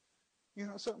prayer. You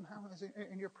know, something happens,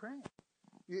 and you're praying.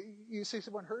 You see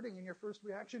someone hurting, and your first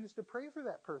reaction is to pray for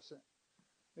that person.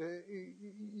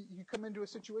 You come into a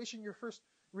situation, your first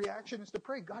reaction is to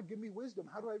pray. God, give me wisdom.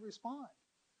 How do I respond?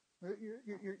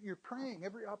 You're praying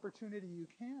every opportunity you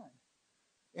can.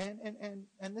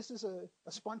 And this is a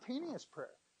spontaneous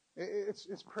prayer.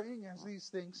 It's praying as these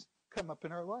things come up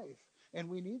in our life. And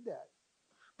we need that.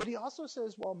 But he also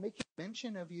says, while making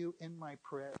mention of you in my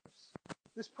prayers.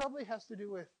 This probably has to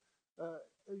do with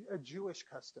a Jewish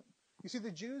custom. You see,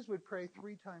 the Jews would pray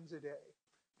 3 times a day.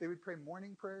 They would pray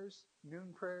morning prayers,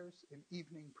 noon prayers, and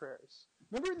evening prayers.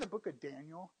 Remember in the book of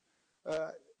Daniel?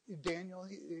 Daniel,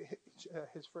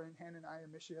 his friend Hananiah,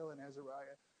 Mishael, and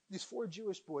Azariah. These 4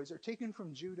 Jewish boys are taken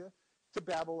from Judah to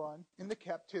Babylon in the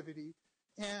captivity,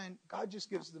 and God just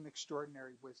gives them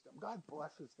extraordinary wisdom. God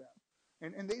blesses them.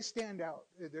 And they stand out.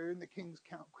 They're in the king's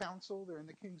council. They're in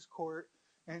the king's court.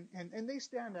 And they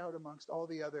stand out amongst all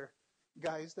the other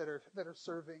guys that are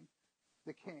serving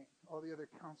the king, all the other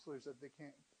counselors of the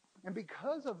king. And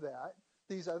because of that,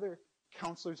 these other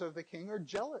counselors of the king are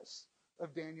jealous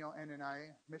of Daniel,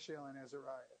 Hananiah, Mishael, and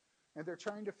Azariah. And they're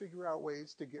trying to figure out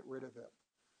ways to get rid of them.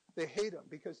 They hate them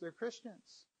because they're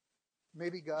Christians.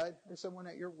 Maybe God or someone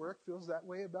at your work feels that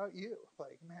way about you.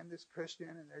 Like, man, this Christian,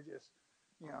 and they're just,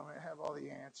 have all the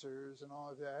answers and all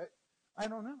of that. I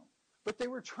don't know. But they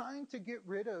were trying to get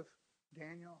rid of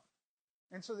Daniel.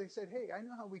 And so they said, hey, I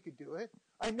know how we could do it.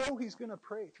 I know he's going to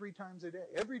pray 3 times a day.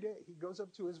 Every day he goes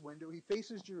up to his window, he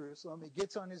faces Jerusalem, he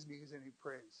gets on his knees, and he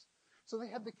prays. So they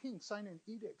had the king sign an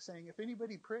edict saying, if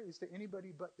anybody prays to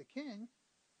anybody but the king,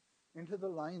 into the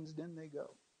lion's den they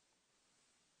go.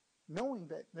 Knowing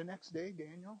that the next day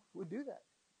Daniel would do that.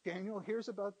 Daniel hears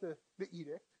about the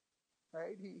edict,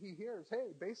 right? He hears,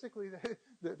 hey, basically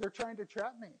they're trying to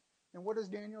trap me. And what does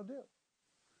Daniel do?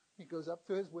 He goes up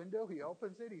to his window, he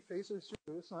opens it, he faces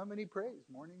Jerusalem, and he prays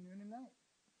morning, noon, and night.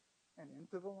 And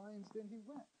into the lion's den he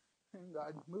went. And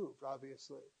God moved,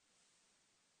 obviously.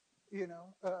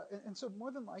 And so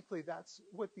more than likely that's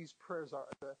what these prayers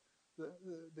are,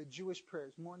 the Jewish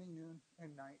prayers, morning, noon,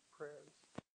 and night prayers.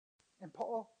 And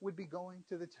Paul would be going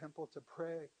to the temple to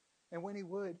pray. And when he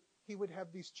would have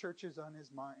these churches on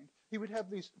his mind. He would have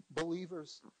these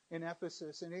believers in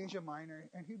Ephesus and Asia Minor,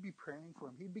 and he'd be praying for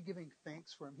them. He'd be giving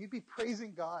thanks for them. He'd be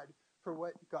praising God for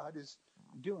what God is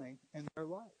doing in their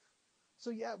life. So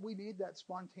yeah, we need that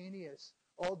spontaneous,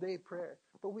 all-day prayer.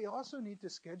 But we also need to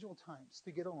schedule times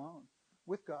to get alone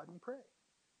with God and pray.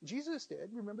 Jesus did.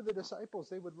 Remember the disciples,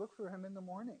 they would look for him in the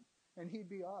morning, and he'd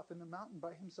be off in the mountain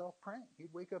by himself praying.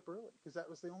 He'd wake up early because that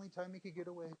was the only time he could get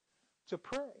away to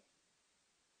pray.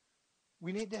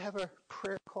 We need to have a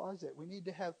prayer closet. We need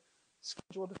to have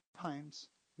scheduled times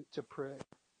to pray.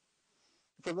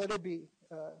 For letter B,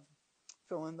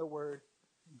 fill in the word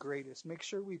greatest. Make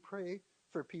sure we pray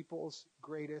for people's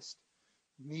greatest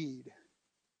need.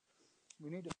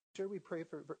 We need to make sure we pray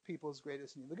for people's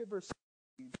greatest need. Look at verse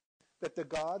 16. That the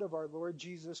God of our Lord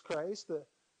Jesus Christ, the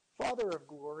Father of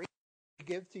glory,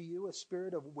 give to you a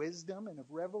spirit of wisdom and of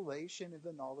revelation in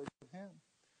the knowledge of him.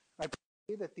 I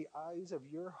pray that the eyes of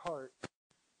your heart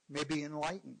may be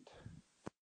enlightened.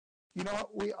 You know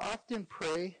what? We often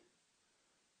pray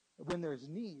when there's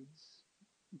needs,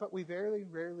 but we very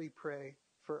rarely pray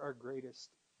for our greatest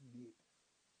need.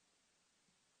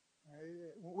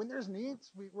 Right? When there's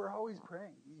needs, we're always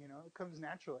praying. It comes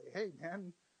naturally. Hey,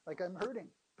 man, like I'm hurting.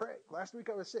 Pray. Last week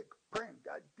I was sick. Praying.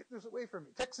 God, get this away from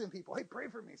me. Texting people. Hey, pray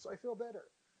for me so I feel better.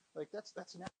 Like that's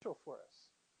natural for us.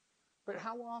 But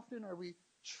how often are we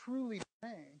truly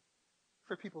praying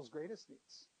for people's greatest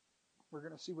needs? We're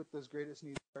going to see what those greatest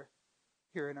needs are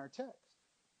here in our text.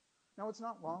 Now, it's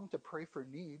not wrong to pray for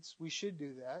needs. We should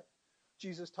do that.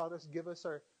 Jesus taught us, give us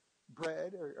our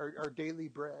bread, or our daily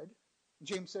bread.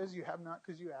 James says, you have not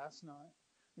because you ask not.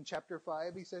 In chapter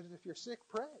 5, he says, if you're sick,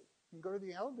 pray. And go to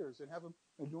the elders and have them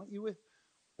anoint you with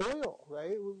oil,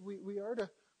 right? We are to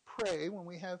pray when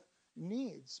we have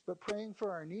needs. But praying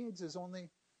for our needs is only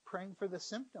praying for the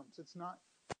symptoms. It's not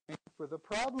praying for the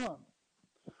problem.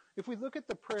 If we look at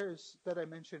the prayers that I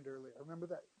mentioned earlier, remember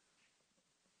that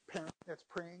parent that's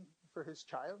praying for his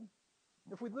child?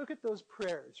 If we look at those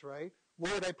prayers, right?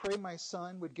 Lord, I pray my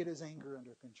son would get his anger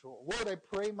under control. Lord, I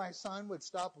pray my son would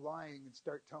stop lying and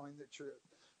start telling the truth.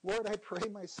 Lord, I pray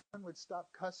my son would stop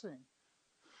cussing.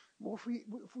 Well, if we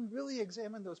really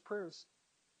examine those prayers,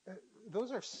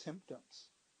 those are symptoms.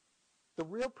 The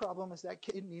real problem is that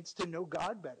kid needs to know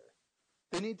God better.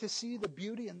 They need to see the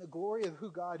beauty and the glory of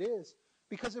who God is.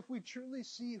 Because if we truly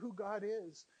see who God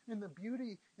is and the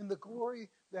beauty and the glory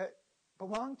that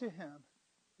belong to him,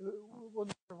 we'll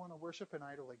never want to worship an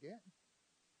idol again.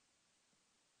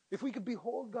 If we could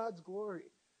behold God's glory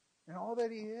and all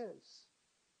that he is,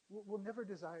 we'll never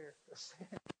desire a sin.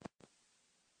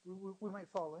 We might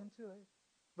fall into it,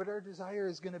 but our desire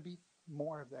is going to be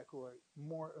more of that glory,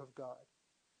 more of God.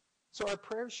 So our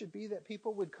prayer should be that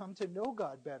people would come to know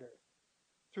God better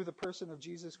through the person of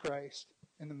Jesus Christ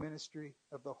and the ministry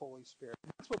of the Holy Spirit.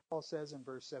 That's what Paul says in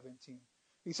verse 17.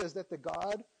 He says that the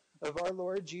God of our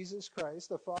Lord Jesus Christ,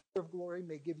 the Father of glory,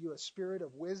 may give you a spirit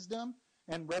of wisdom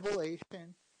and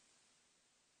revelation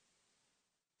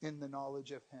in the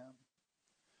knowledge of him.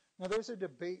 Now there's a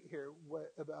debate here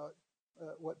about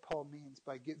what Paul means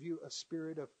by give you a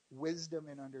spirit of wisdom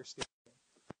and understanding.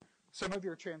 Some of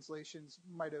your translations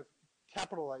might have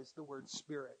capitalized the word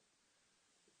spirit,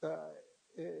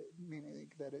 meaning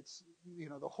that it's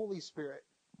the Holy Spirit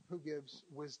who gives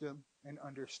wisdom and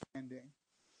understanding.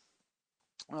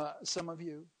 Some of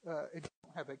you don't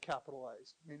have it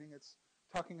capitalized, meaning it's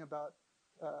talking about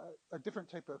a different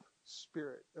type of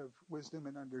spirit of wisdom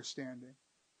and understanding.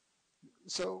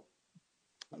 So,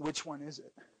 which one is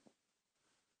it?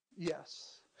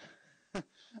 Yes.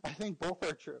 I think both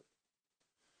are true.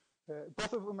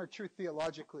 Both of them are true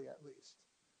theologically, at least.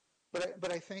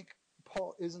 But I think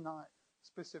Paul is not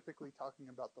specifically talking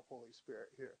about the Holy Spirit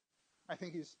here. I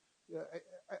think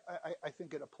I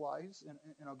think it applies, and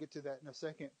I'll get to that in a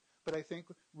second. But I think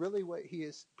really what he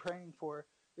is praying for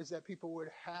is that people would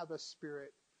have a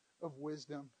spirit of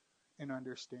wisdom and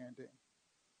understanding.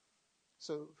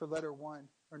 So for letter 1,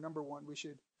 or number 1, we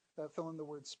should fill in the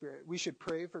word spirit. We should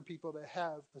pray for people to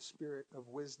have a spirit of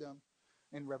wisdom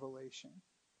and revelation.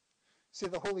 See,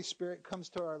 the Holy Spirit comes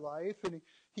to our life and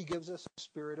he gives us a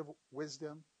spirit of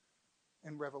wisdom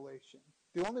and revelation.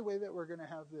 The only way that we're going to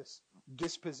have this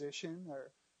disposition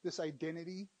or this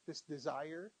identity, this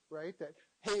desire, right, that,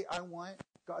 hey, I want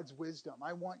God's wisdom.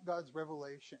 I want God's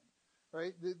revelation,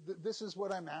 right? This is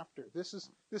what I'm after. This is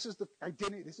the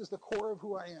identity. This is the core of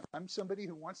who I am. I'm somebody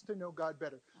who wants to know God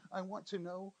better. I want to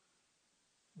know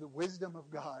the wisdom of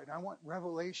God. I want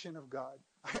revelation of God.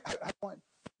 I want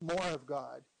more of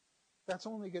God. That's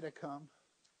only going to come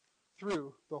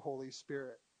through the Holy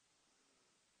Spirit.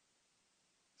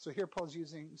 So here Paul's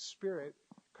using spirit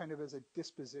kind of as a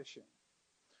disposition.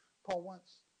 Paul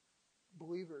wants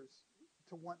believers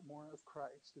to want more of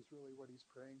Christ is really what he's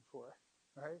praying for,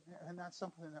 right? And that's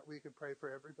something that we could pray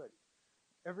for everybody.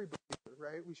 Every believer,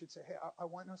 right? We should say, hey, I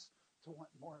want us to want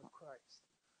more of Christ.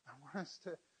 I want us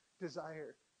to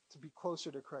desire to be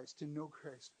closer to Christ, to know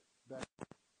Christ better.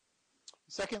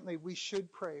 Secondly, we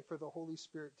should pray for the Holy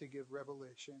Spirit to give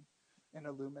revelation and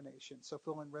illumination. So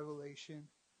fill in revelation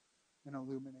and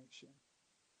illumination.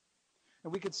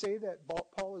 And we could say that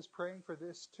Paul is praying for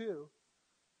this too,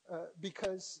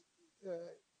 because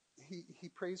he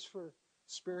prays for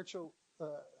spiritual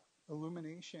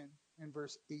illumination in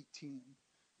verse 18.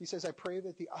 He says, I pray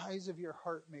that the eyes of your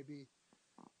heart may be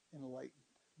enlightened.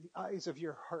 The eyes of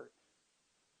your heart.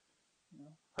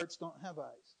 Hearts don't have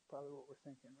eyes. Probably what we're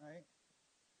thinking, right?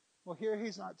 Well, here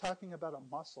he's not talking about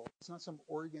a muscle. It's not some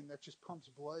organ that just pumps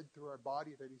blood through our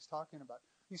body that he's talking about.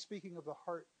 He's speaking of the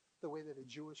heart the way that a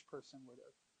Jewish person would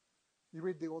have. You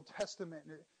read the Old Testament,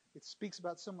 and it speaks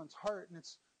about someone's heart, and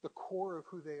it's the core of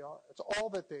who they are. It's all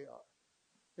that they are.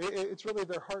 It's really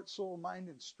their heart, soul, mind,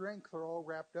 and strength are all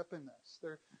wrapped up in this.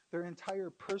 Their entire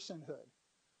personhood,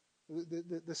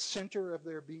 the center of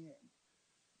their being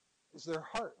is their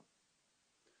heart.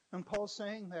 And Paul's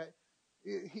saying that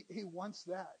he wants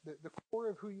that, the core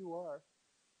of who you are,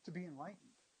 to be enlightened,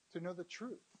 to know the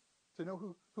truth, to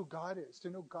know who God is, to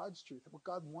know God's truth, what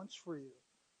God wants for you.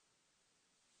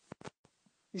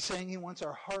 He's saying he wants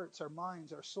our hearts, our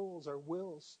minds, our souls, our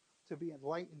wills to be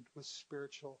enlightened with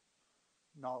spiritual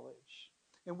knowledge.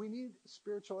 And we need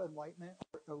spiritual enlightenment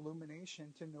or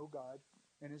illumination to know God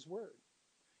and His Word.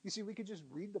 You see, we could just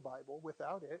read the Bible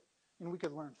without it, and we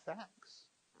could learn facts.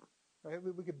 Right?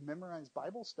 We could memorize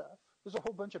Bible stuff. There's a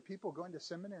whole bunch of people going to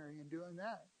seminary and doing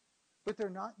that. But they're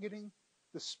not getting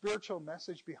the spiritual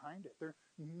message behind it. They're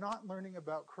not learning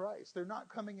about Christ. They're not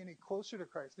coming any closer to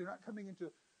Christ. They're not coming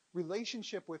into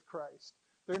relationship with Christ.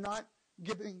 They're not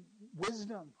giving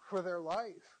wisdom for their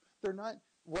life. They're not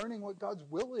learning what God's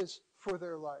will is for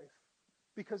their life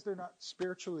because they're not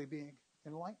spiritually being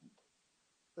enlightened.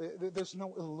 There's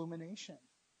no illumination.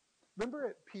 Remember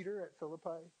at Peter at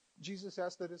Philippi, Jesus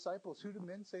asked the disciples, "Who do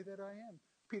men say that I am?"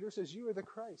 Peter says, "You are the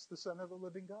Christ, the Son of the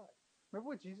living God." Remember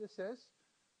what Jesus says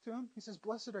to him? He says,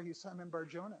 "Blessed are you, Simon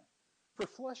Bar-Jonah, for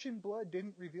flesh and blood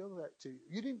didn't reveal that to you.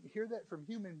 You didn't hear that from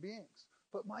human beings,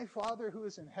 but my Father who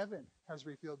is in heaven has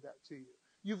revealed that to you."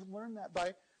 You've learned that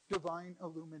by divine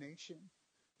illumination.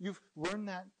 You've learned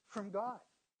that from God.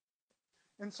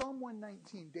 In Psalm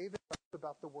 119, David writes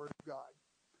about the Word of God.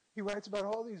 He writes about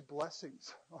all these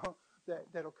blessings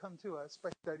that'll come to us by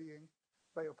studying,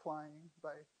 by applying,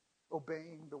 by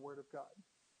obeying the Word of God.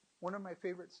 One of my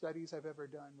favorite studies I've ever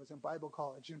done was in Bible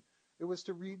college, and it was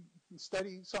to read and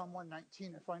study Psalm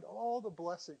 119 and find all the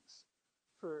blessings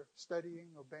for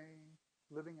studying, obeying,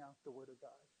 living out the Word of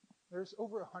God. There's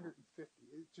over 150.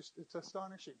 It's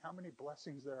astonishing how many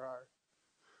blessings there are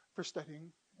for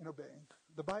studying and obeying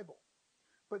the Bible.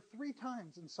 But 3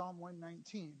 times in Psalm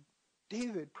 119,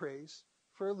 David prays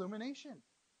for illumination.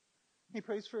 He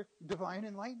prays for divine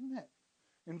enlightenment.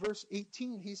 In verse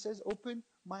 18, he says, "Open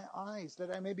my eyes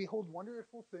that I may behold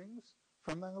wonderful things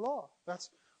from thy law." That's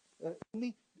give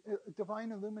me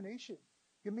divine illumination.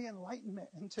 Give me enlightenment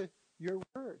into your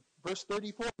word. Verse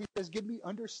 34, he says, "Give me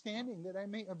understanding that I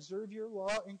may observe your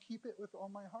law and keep it with all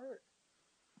my heart."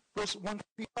 Verse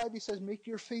 135, he says, "Make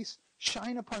your face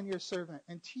shine upon your servant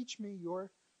and teach me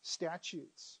your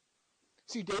statutes."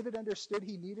 See, David understood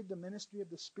he needed the ministry of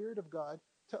the Spirit of God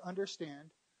to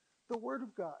understand the Word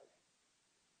of God.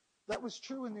 That was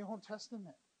true in the Old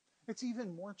Testament. It's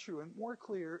even more true and more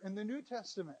clear in the New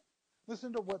Testament.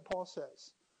 Listen to what Paul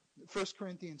says. 1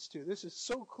 Corinthians 2. This is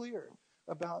so clear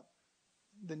about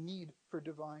the need for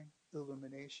divine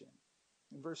illumination.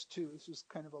 In verse 2, this is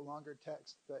kind of a longer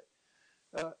text, but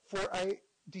 "For I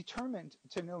determined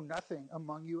to know nothing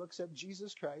among you except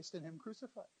Jesus Christ and Him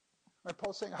crucified." Right,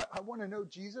 Paul's saying, I want to know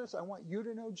Jesus. I want you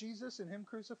to know Jesus and Him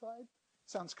crucified.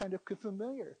 Sounds kind of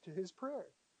familiar to his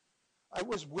prayer. "I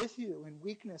was with you in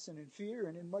weakness and in fear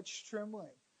and in much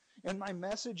trembling. And my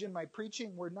message and my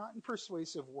preaching were not in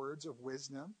persuasive words of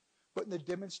wisdom, but in the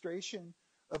demonstration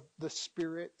of the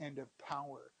Spirit and of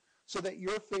power, so that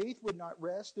your faith would not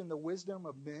rest in the wisdom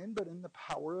of men, but in the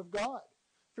power of God.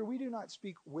 For we do not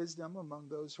speak wisdom among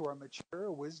those who are mature,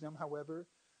 a wisdom, however,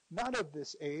 not of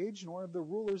this age, nor of the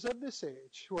rulers of this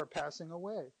age who are passing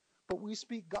away. But we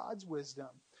speak God's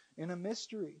wisdom in a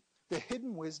mystery, the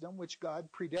hidden wisdom which God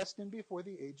predestined before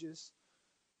the ages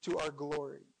to our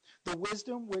glory. The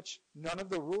wisdom which none of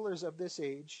the rulers of this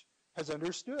age has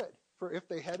understood. For if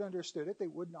they had understood it, they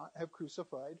would not have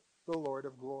crucified the Lord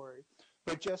of glory.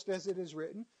 But just as it is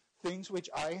written, things which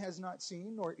eye has not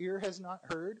seen, nor ear has not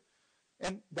heard,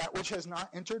 and that which has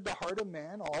not entered the heart of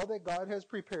man, all that God has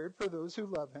prepared for those who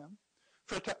love Him.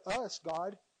 For to us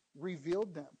God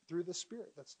revealed them through the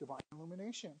Spirit." That's divine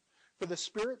illumination. "For the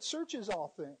Spirit searches all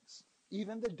things,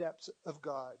 even the depths of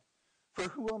God. For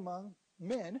who among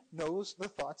men knows the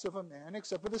thoughts of a man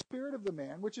except for the spirit of the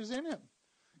man which is in him?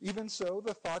 Even so,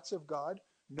 the thoughts of God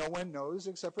no one knows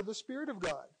except for the Spirit of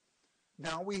God.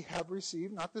 Now we have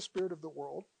received not the spirit of the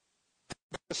world,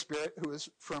 but the Spirit who is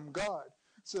from God,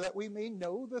 so that we may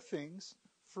know the things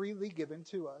freely given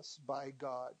to us by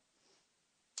God.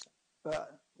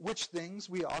 Which things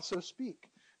we also speak,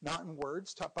 not in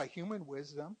words taught by human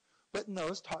wisdom, but in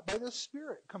those taught by the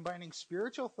Spirit, combining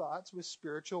spiritual thoughts with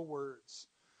spiritual words.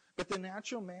 But the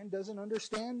natural man doesn't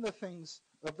understand the things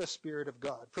of the Spirit of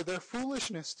God, for they're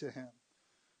foolishness to him,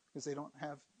 because they don't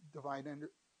have divine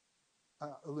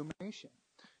illumination.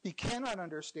 He cannot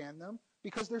understand them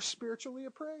because they're spiritually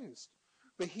appraised.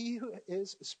 But he who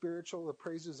is spiritual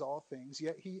appraises all things,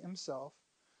 yet he himself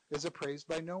is appraised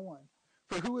by no one.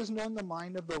 For who has known the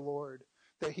mind of the Lord,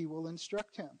 that he will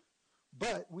instruct him?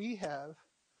 But we have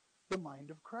the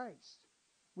mind of Christ.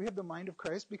 We have the mind of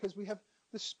Christ because we have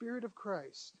the Spirit of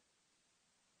Christ.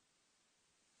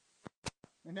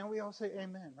 And now we all say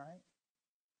amen, right?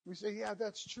 We say, yeah,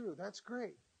 that's true. That's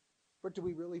great. But do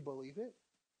we really believe it?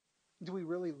 Do we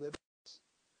really live it?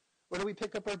 Or do we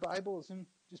pick up our Bibles and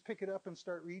just pick it up and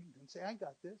start reading and say, I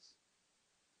got this.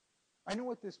 I know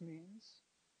what this means.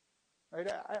 Right?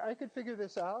 I could figure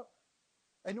this out.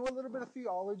 I know a little bit of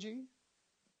theology.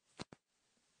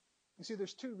 You see,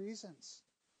 there's two reasons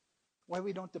why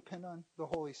we don't depend on the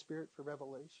Holy Spirit for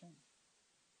revelation.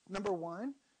 Number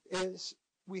one is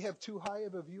we have too high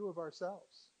of a view of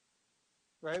ourselves.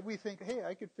 Right? We think, hey,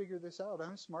 I could figure this out.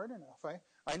 I'm smart enough.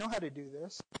 I know how to do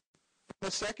this. The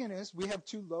second is we have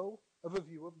too low of a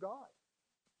view of God.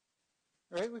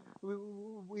 Right?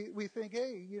 We think,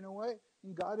 hey, you know what?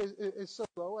 God is so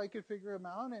low, I could figure him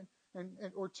out.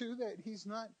 Or two, that he's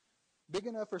not big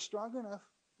enough or strong enough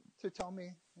to tell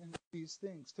me these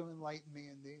things, to enlighten me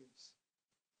in these.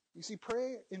 You see,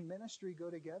 prayer and ministry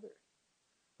go together.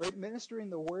 Right?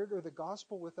 Ministering the word or the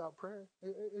gospel without prayer,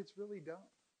 it's really dumb.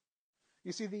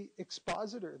 You see, the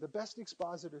expositor, the best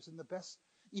expositors and the best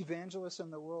evangelists in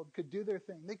the world could do their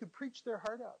thing. They could preach their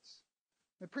heart outs.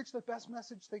 They preach the best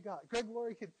message they got. Greg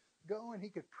Laurie could go and he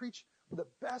could preach the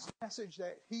best message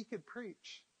that he could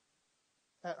preach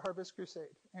at Harvest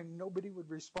Crusade, and nobody would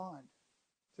respond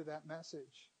to that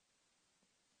message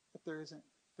if there isn't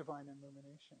divine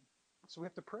illumination. So we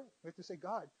have to pray. We have to say,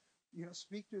 God,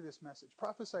 speak through this message.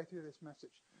 Prophesy through this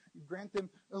message. Grant them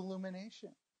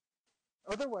illumination.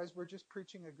 Otherwise, we're just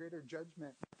preaching a greater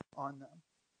judgment on them.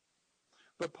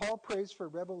 But Paul prays for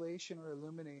revelation or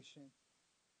illumination.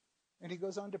 And he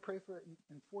goes on to pray for it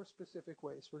in 4 specific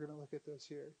ways. We're going to look at those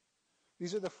here.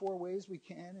 These are the 4 ways we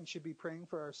can and should be praying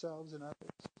for ourselves and others.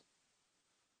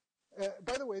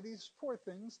 By the way, these 4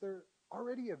 things, they're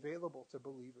already available to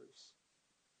believers.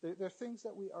 They're things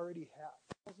that we already have.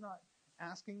 Paul's not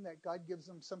asking that God gives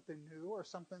them something new or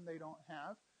something they don't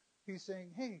have. He's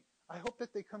saying, hey, I hope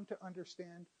that they come to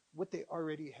understand what they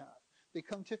already have. They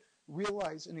come to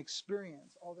realize and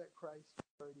experience all that Christ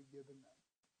has already given them.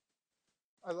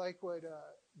 I like what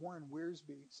Warren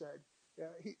Wiersbe said.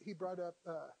 He brought up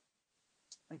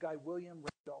a guy, William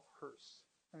Randolph Hearst.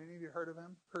 Any of you heard of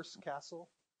him? Hearst Castle,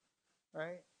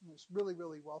 right? He was a really,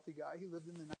 really wealthy guy. He lived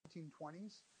in the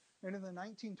 1920s. And in the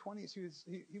 1920s,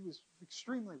 he was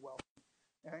extremely wealthy.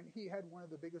 And he had one of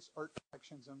the biggest art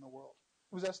collections in the world.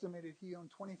 It was estimated he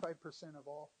owned 25% of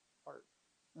all art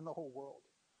in the whole world.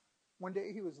 One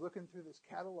day he was looking through this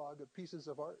catalog of pieces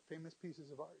of art, famous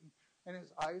pieces of art, and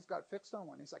his eyes got fixed on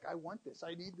one. He's like, I want this.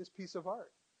 I need this piece of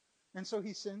art. And so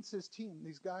he sends his team,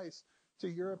 these guys, to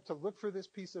Europe to look for this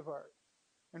piece of art.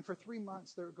 And for 3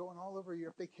 months, they're going all over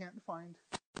Europe. They can't find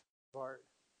art.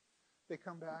 They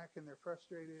come back and they're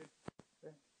frustrated,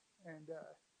 and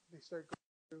they start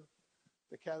going through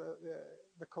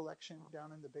the collection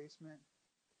down in the basement.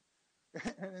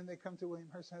 And then they come to William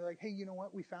Hearst and they're like, hey, you know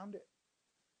what? We found it.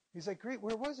 He's like, great,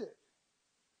 where was it?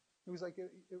 He was like, it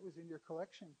was in your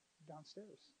collection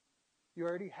downstairs. You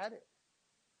already had it.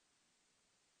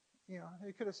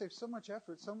 He could have saved so much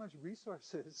effort, so much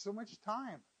resources, so much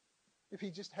time if he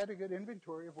just had a good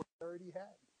inventory of what he already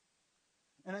had.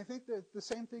 And I think that the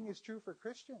same thing is true for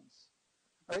Christians.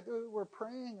 Right? We're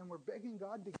praying and we're begging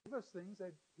God to give us things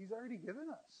that he's already given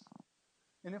us.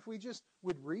 And if we just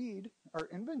would read our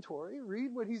inventory,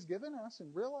 read what he's given us,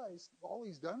 and realize all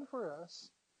he's done for us,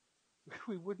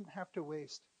 we wouldn't have to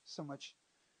waste so much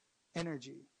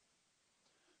energy.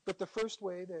 But the first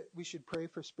way that we should pray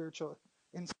for spiritual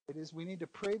insight is we need to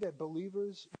pray that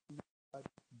believers know God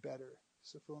better.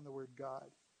 So fill in the word God.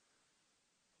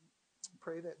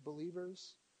 Pray that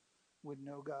believers would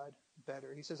know God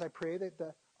better. He says, I pray that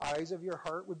the eyes of your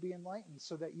heart would be enlightened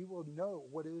so that you will know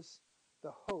what is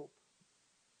the hope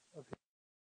of his.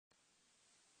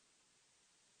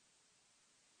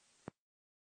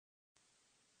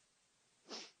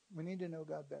 We need to know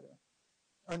God better.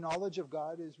 Our knowledge of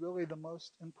God is really the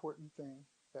most important thing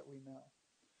that we know.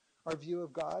 Our view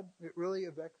of God, it really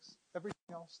affects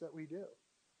everything else that we do.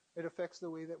 It affects the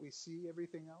way that we see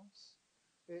everything else.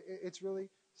 It's really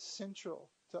central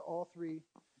to all 3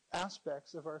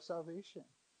 aspects of our salvation.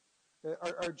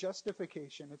 Our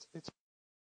justification, it's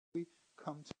we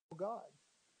come to know God.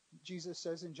 Jesus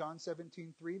says in John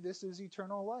 17:3, this is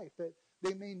eternal life, that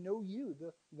they may know you,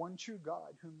 the one true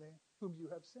God, whom you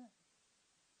have sent.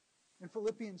 In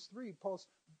Philippians 3, Paul's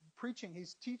preaching,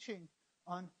 he's teaching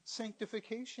on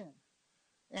sanctification.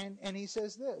 And he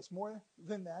says this, more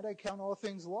than that, I count all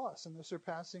things lost in the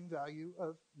surpassing value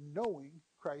of knowing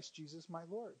Christ Jesus my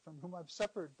Lord, from whom I've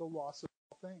suffered the loss of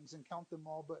all things, and count them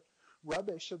all but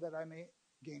rubbish, so that I may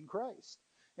gain Christ,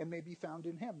 and may be found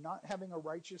in him, not having a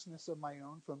righteousness of my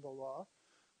own from the law,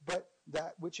 but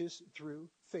that which is through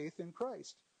faith in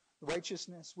Christ,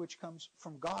 righteousness which comes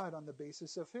from God on the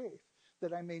basis of faith,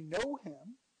 that I may know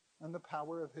him and the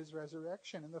power of his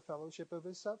resurrection and the fellowship of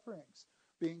his sufferings,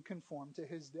 being conformed to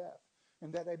his death,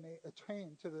 and that I may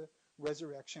attain to the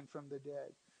resurrection from the dead.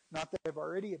 Not that I've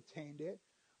already obtained it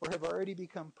or have already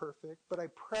become perfect, but I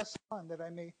press on that I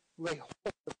may lay hold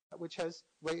of that which has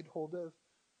laid hold of,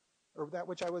 or that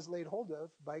which I was laid hold of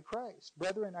by Christ.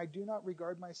 Brethren, I do not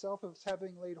regard myself as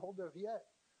having laid hold of yet.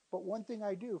 But one thing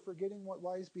I do, forgetting what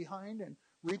lies behind and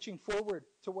reaching forward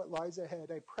to what lies ahead,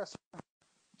 I press on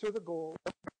to the goal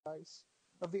of the prize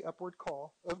of the upward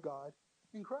call of God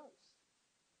in Christ.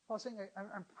 Paul's saying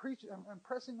I'm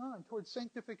pressing on towards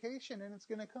sanctification, and it's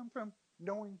going to come from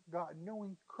knowing God,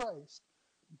 knowing Christ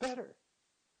better.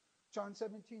 John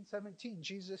 17:17,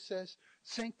 Jesus says,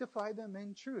 sanctify them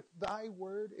in truth. Thy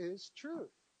word is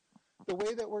truth. The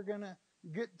way that we're going to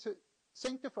get to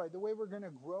sanctified, the way we're going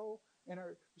to grow in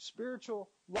our spiritual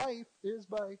life is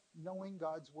by knowing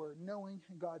God's word, knowing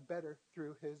God better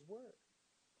through his word.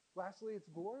 Lastly, it's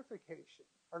glorification.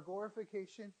 Our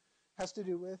glorification has to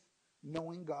do with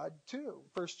knowing God too.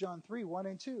 1 John 3:1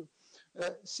 and 2.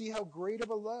 See how great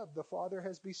of a love the Father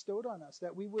has bestowed on us,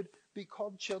 that we would be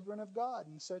called children of God,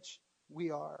 and such we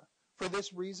are. For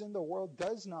this reason, the world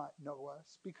does not know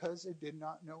us, because it did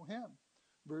not know him.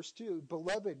 Verse 2,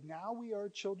 Beloved, now we are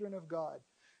children of God,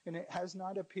 and it has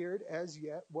not appeared as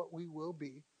yet what we will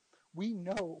be. We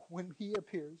know when he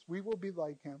appears, we will be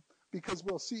like him, because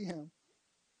we'll see him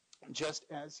just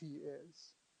as he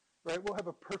is. Right? We'll have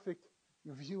a perfect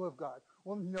view of God.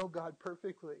 We'll know God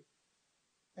perfectly.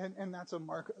 And that's a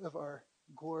mark of our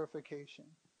glorification.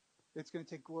 It's going to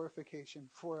take glorification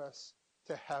for us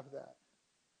to have that.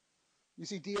 You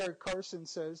see, D.R. Carson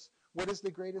says, what is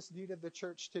the greatest need of the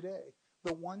church today?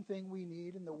 The one thing we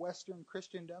need in the Western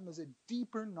Christendom is a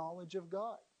deeper knowledge of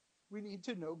God. We need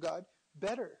to know God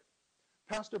better.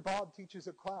 Pastor Bob teaches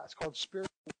a class called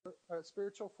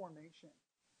Spiritual Formation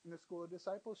in the School of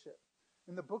Discipleship.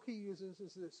 And the book he uses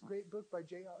is this great book by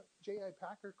J.I.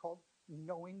 Packer called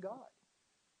Knowing God.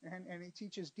 And he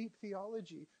teaches deep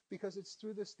theology, because it's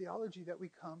through this theology that we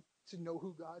come to know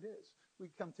who God is. We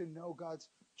come to know God's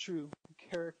true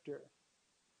character.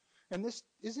 And this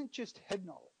isn't just head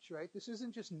knowledge, right? This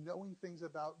isn't just knowing things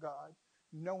about God,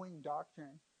 knowing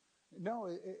doctrine. No,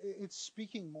 it's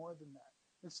speaking more than that.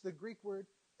 It's the Greek word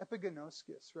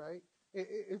epignoskos, right?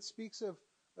 It speaks of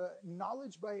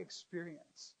knowledge by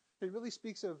experience. It really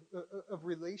speaks of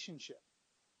relationship.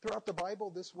 Throughout the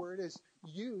Bible, this word is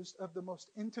used of the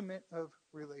most intimate of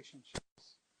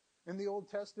relationships. In the Old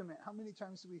Testament, how many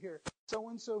times do we hear,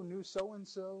 so-and-so knew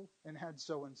so-and-so and had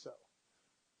so-and-so?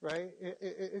 Right?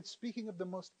 It's speaking of the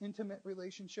most intimate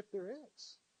relationship there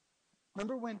is.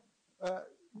 Remember when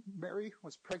Mary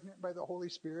was pregnant by the Holy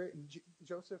Spirit and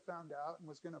Joseph found out and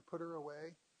was going to put her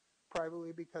away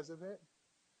privately because of it?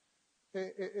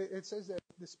 It says that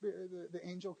the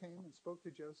angel came and spoke to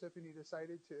Joseph, and he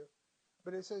decided to.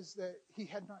 But it says that he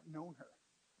had not known her.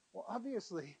 Well,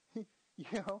 obviously,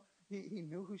 he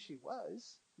knew who she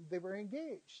was. They were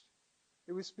engaged.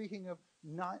 It was speaking of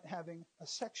not having a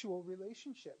sexual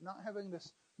relationship, not having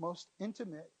this most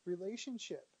intimate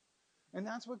relationship. And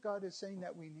that's what God is saying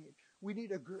that we need. We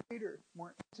need a greater,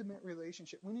 more intimate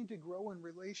relationship. We need to grow in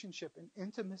relationship and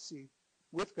intimacy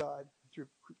with God through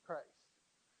Christ.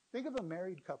 Think of a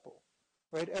married couple,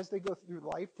 right? As they go through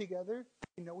life together,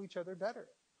 they know each other better.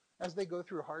 As they go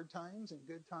through hard times and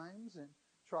good times and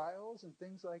trials and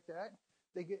things like that,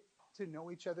 they get to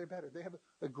know each other better. They have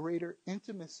a greater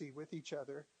intimacy with each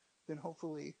other than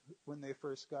hopefully when they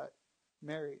first got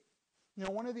married. You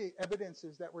know, one of the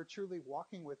evidences that we're truly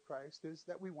walking with Christ is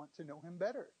that we want to know him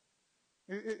better.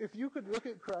 If you could look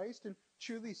at Christ and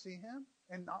truly see him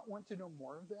and not want to know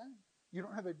more of that, you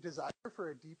don't have a desire for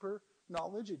a deeper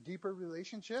knowledge, a deeper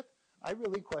relationship, I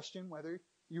really question whether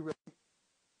you really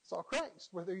saw Christ,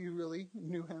 whether you really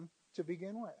knew him to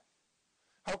begin with.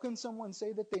 How can someone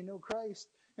say that they know Christ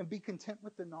and be content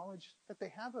with the knowledge that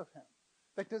they have of him?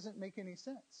 That doesn't make any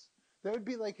sense. That would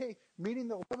be like, hey, meeting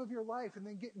the love of your life and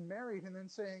then getting married and then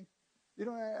saying, you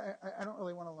know, I don't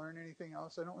really want to learn anything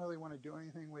else. I don't really want to do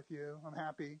anything with you. I'm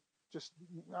happy. Just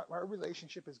our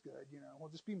relationship is good. You know, we'll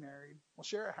just be married. We'll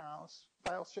share a house,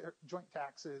 file joint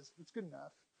taxes. It's good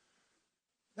enough.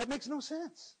 That makes no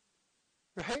sense,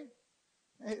 right?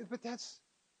 But that's,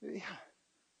 yeah.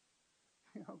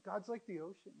 You know, God's like the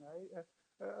ocean, right?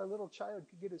 A little child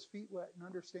could get his feet wet and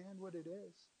understand what it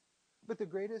is. But the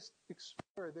greatest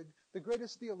explorer, the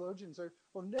greatest theologians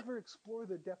will never explore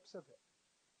the depths of it.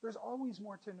 There's always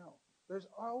more to know. There's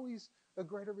always a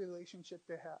greater relationship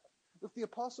to have. If the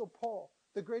Apostle Paul,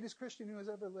 the greatest Christian who has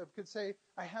ever lived, could say,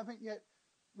 I haven't yet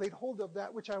laid hold of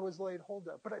that which I was laid hold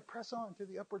of, but I press on to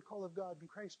the upward call of God in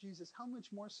Christ Jesus, how much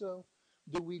more so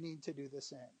do we need to do the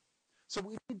same? So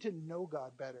we need to know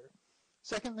God better.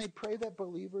 Secondly, pray that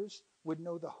believers would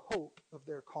know the hope of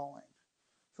their calling.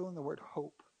 Fill in the word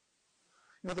hope.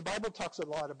 The Bible talks a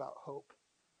lot about hope.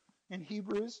 In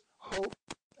Hebrews, hope,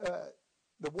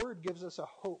 the word gives us a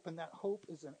hope, and that hope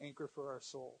is an anchor for our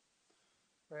soul.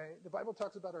 Right? The Bible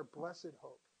talks about our blessed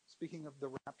hope, speaking of the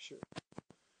rapture.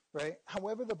 Right?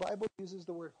 However, the Bible uses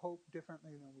the word hope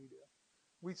differently than we do.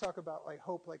 We talk about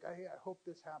hope, hey, I hope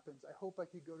this happens. I hope I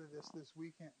could go to this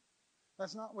weekend.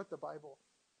 That's not what the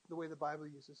way the Bible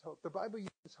uses hope. The Bible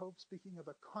uses hope speaking of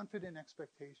a confident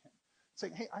expectation.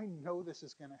 Saying, hey, I know this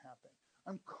is going to happen.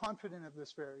 I'm confident of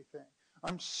this very thing.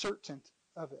 I'm certain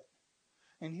of it.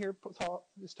 And here Paul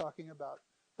is talking about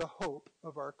the hope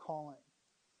of our calling.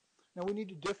 Now we need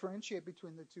to differentiate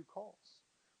between the two calls.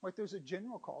 Like there's a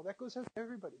general call that goes out to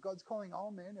everybody. God's calling all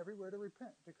men everywhere to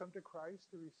repent, to come to Christ,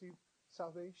 to receive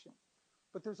salvation.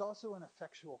 But there's also an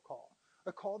effectual call.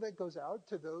 A call that goes out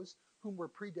to those whom were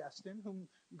predestined, whom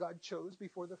God chose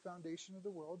before the foundation of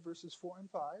the world, verses 4 and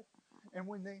 5. And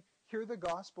when they hear the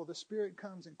gospel, the Spirit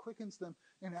comes and quickens them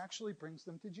and actually brings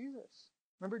them to Jesus.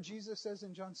 Remember, Jesus says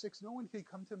in John 6, no one can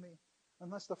come to me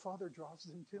unless the Father draws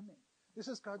them to me. This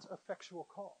is God's effectual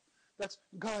call. That's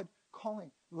God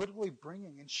calling, literally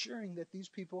bringing, ensuring that these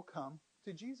people come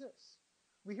to Jesus.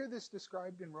 We hear this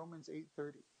described in Romans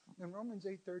 8:30. In Romans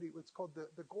 8:30, what's called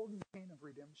the golden chain of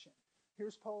redemption.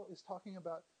 Here's Paul is talking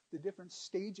about the different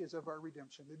stages of our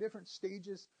redemption, the different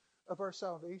stages of our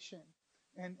salvation.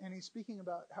 And he's speaking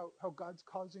about how God's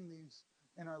causing these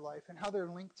in our life and how they're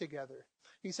linked together.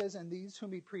 He says, and these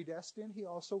whom he predestined, he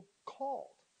also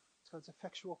called. It's God's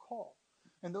effectual call.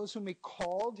 And those whom he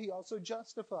called, he also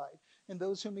justified. And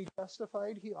those whom he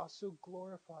justified, he also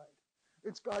glorified.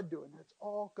 It's God doing it. It's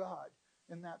all God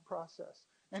in that process.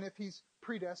 And if he's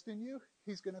predestined you,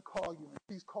 he's going to call you.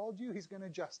 If he's called you, he's going to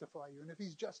justify you. And if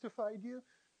he's justified you,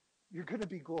 you're going to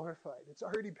be glorified. It's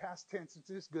already past tense.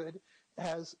 It's as good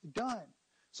as done.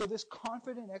 So this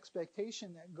confident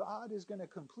expectation that God is going to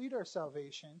complete our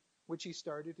salvation, which he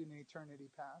started in eternity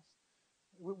past,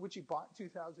 which he bought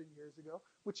 2,000 years ago,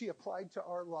 which he applied to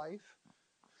our life,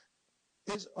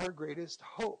 is our greatest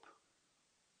hope.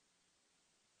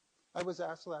 I was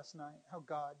asked last night how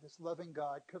God, this loving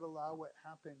God, could allow what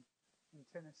happened in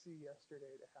Tennessee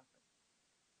yesterday to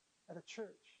happen at a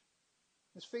church.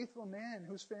 This faithful man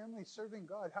whose family is serving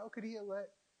God, how could he let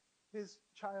his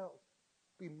child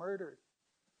be murdered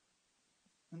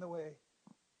in the way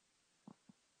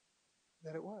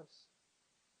that it was?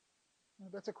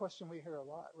 That's a question we hear a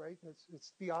lot, right?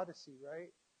 It's theodicy, right?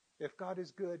 If God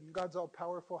is good and God's all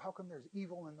powerful, how come there's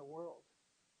evil in the world?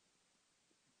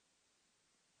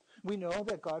 We know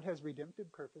that God has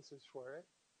redemptive purposes for it.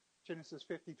 Genesis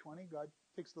 50:20, God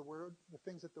takes the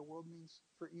things that the world means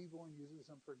for evil and uses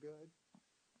them for good.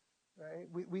 Right?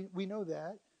 We know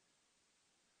that.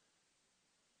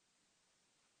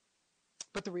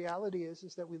 But the reality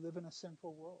is that we live in a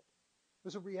sinful world.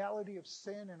 There's a reality of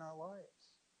sin in our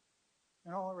lives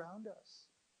and all around us.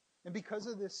 And because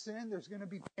of this sin, there's going to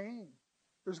be pain.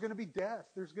 There's going to be death.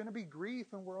 There's going to be grief,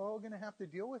 and we're all going to have to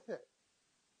deal with it.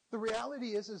 The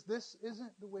reality is this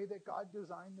isn't the way that God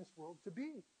designed this world to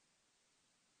be.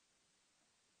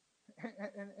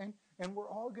 And we're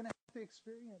all going to have to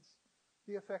experience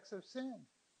the effects of sin.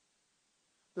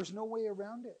 There's no way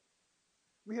around it.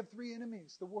 We have three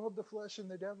enemies, the world, the flesh, and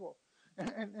the devil.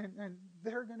 And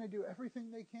they're going to do everything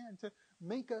they can to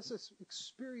make us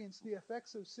experience the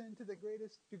effects of sin to the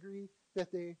greatest degree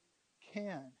that they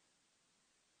can.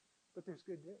 But there's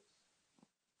good news.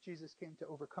 Jesus came to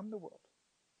overcome the world.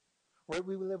 Right?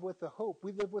 We live with the hope.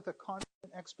 We live with a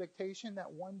confident expectation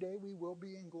that one day we will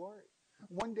be in glory.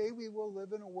 One day we will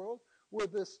live in a world where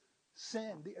this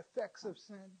sin, the effects of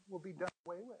sin, will be done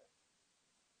away with.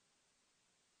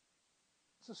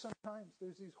 So sometimes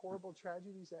there's these horrible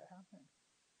tragedies that happen.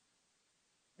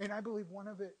 And I believe one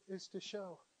of it is to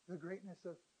show the greatness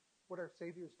of what our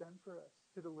Savior's done for us,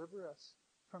 to deliver us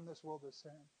from this world of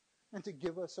sin, and to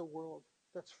give us a world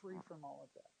that's free from all of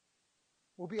that.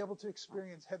 We'll be able to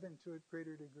experience heaven to a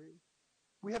greater degree.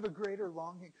 We have a greater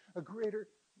longing, a greater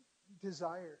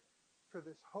desire for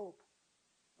this hope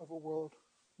of a world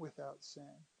without sin.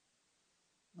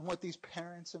 And what these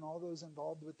parents and all those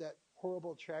involved with that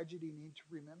horrible tragedy need to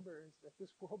remember is that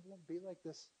this world won't be like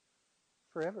this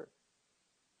forever.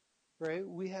 Right?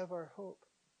 We have our hope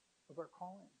of our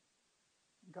calling.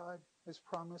 God has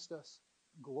promised us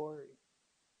glory.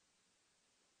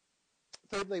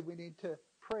 Thirdly, we need to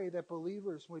pray that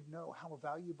believers would know how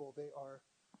valuable they are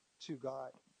to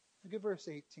God. Look at verse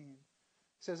 18. It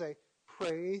says, I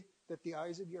pray that the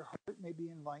eyes of your heart may be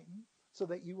enlightened, so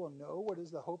that you will know what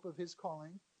is the hope of his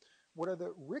calling, what are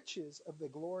the riches of the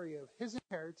glory of his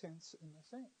inheritance in the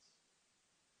saints.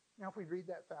 Now, if we read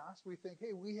that fast, we think,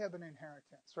 hey, we have an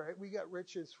inheritance, right? We got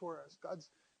riches for us. God's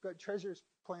got treasures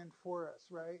planned for us,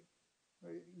 right?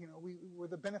 We're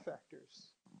the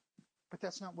benefactors. But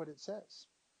that's not what it says.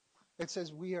 It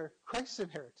says we are Christ's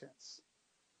inheritance,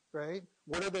 right?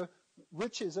 What are the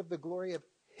riches of the glory of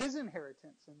his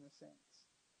inheritance in the saints?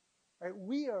 Right?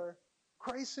 We are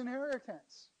Christ's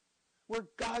inheritance. We're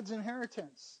God's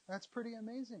inheritance. That's pretty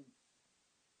amazing.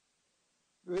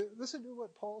 Listen to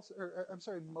what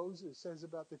Moses says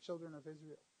about the children of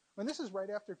Israel. And this is right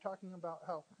after talking about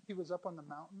how he was up on the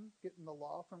mountain getting the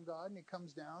law from God, and he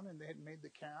comes down and they had made the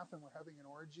calf and were having an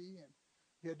orgy, and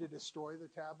he had to destroy the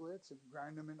tablets and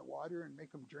grind them into water and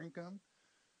make them drink them,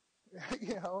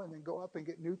 and then go up and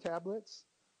get new tablets.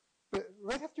 But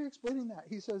right after explaining that,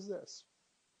 he says this: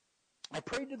 I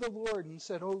prayed to the Lord and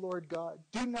said, O Lord God,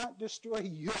 do not destroy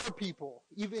your people,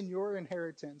 even your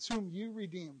inheritance, whom you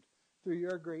redeemed through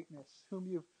your greatness, whom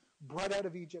you've brought out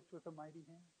of Egypt with a mighty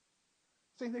hand.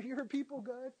 Saying they're your people,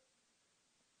 God.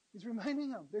 He's reminding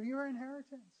them, they're your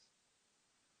inheritance.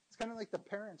 It's kind of like the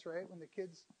parents, right? When the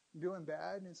kid's doing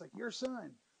bad, and it's like, your son.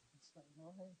 It's like,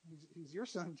 well, hey, he's your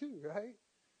son too, right?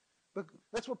 But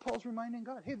that's what Paul's reminding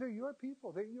God. Hey, they're your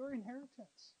people. They're your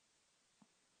inheritance.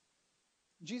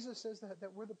 Jesus says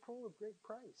that we're the pearl of great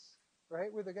price,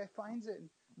 right? Where the guy finds it and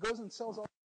goes and sells all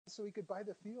so he could buy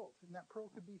the field, and that pearl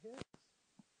could be his.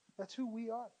 That's who we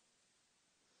are.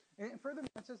 And furthermore,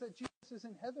 it says that Jesus is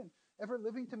in heaven, ever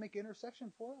living to make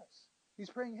intercession for us. He's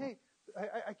praying, hey,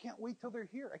 I can't wait till they're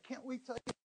here. I can't wait till I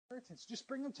get the inheritance. Just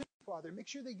bring them to me, Father. Make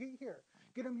sure they get here.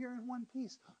 Get them here in one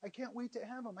piece. I can't wait to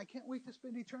have them. I can't wait to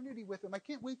spend eternity with them. I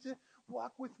can't wait to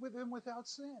walk with him without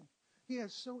sin. He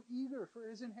is so eager for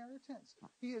his inheritance.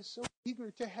 He is so eager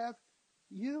to have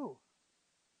you.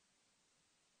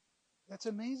 That's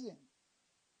amazing.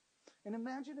 And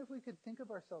imagine if we could think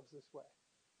of ourselves this way.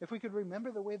 If we could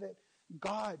remember the way that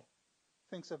God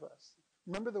thinks of us.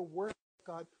 Remember the word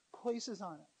God places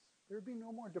on us. There would be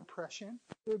no more depression.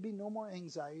 There would be no more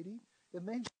anxiety. It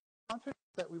means the confidence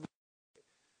that we would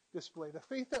display, the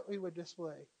faith that we would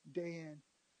display day in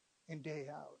and day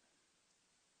out.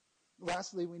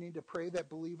 Lastly, we need to pray that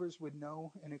believers would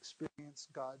know and experience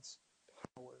God's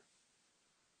power.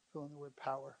 Fill in the word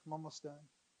power. I'm almost done.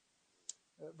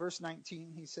 Verse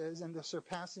 19, he says, and the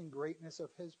surpassing greatness of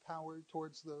his power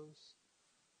towards those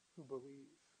who believe.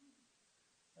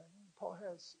 Paul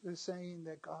is saying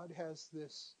that God has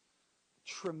this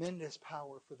tremendous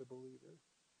power for the believer.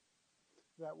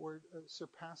 That word,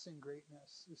 surpassing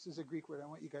greatness. This is a Greek word. I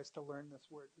want you guys to learn this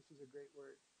word. This is a great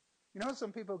word. You know,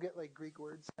 some people get like Greek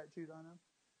words tattooed on them.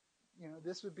 You know,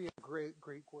 this would be a great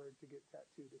Greek word to get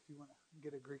tattooed if you want to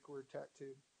get a Greek word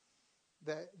tattooed.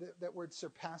 That word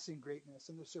surpassing greatness,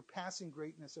 and the surpassing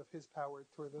greatness of his power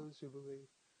toward those who believe.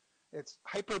 It's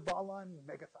hyperbolon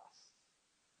megathos.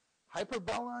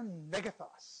 Hyperbolon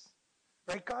megathos.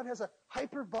 Right? God has a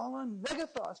hyperbolon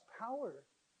megathos power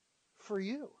for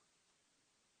you.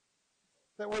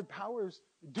 That word power is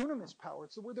dunamis power.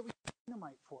 It's the word that we use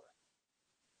dynamite for.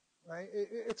 Right?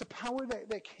 It's a power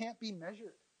that can't be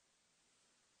measured.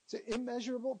 It's an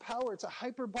immeasurable power. It's a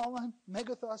hyperbolon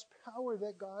megathos power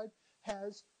that God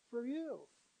has for you.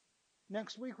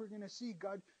 Next week we're going to see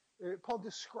Paul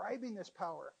describing this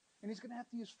power. And he's going to have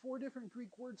to use 4 different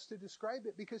Greek words to describe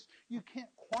it because you can't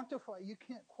quantify, you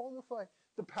can't qualify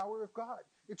the power of God.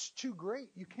 It's too great.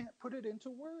 You can't put it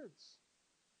into words.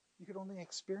 You can only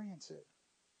experience it.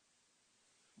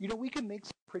 You know, we can make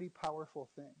some pretty powerful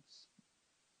things.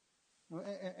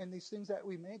 And these things that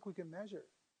we make, we can measure.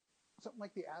 Something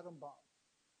like the atom bomb.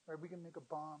 Right? We can make a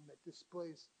bomb that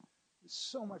displays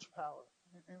so much power.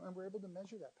 And we're able to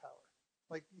measure that power.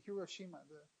 Like Hiroshima,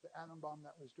 the atom bomb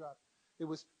that was dropped. It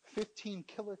was 15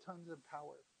 kilotons of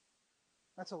power.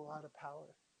 That's a lot of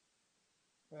power.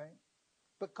 Right?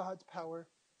 But God's power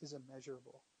is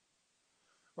immeasurable.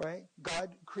 Right? God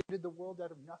created the world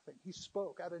out of nothing. He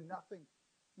spoke out of nothing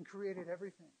and created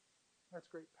everything. That's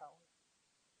great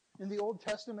power. In the Old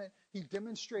Testament, he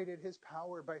demonstrated his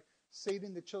power by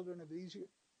saving the children of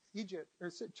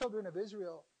children of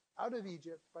Israel out of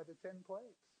Egypt by the 10 plagues.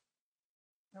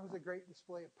 That was a great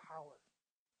display of power.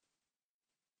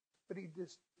 But he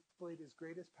displayed his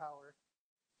greatest power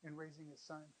in raising his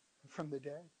son from the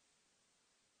dead.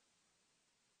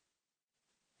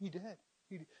 He did.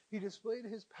 He displayed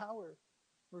his power.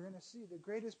 We're going to see the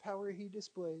greatest power he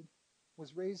displayed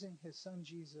was raising his son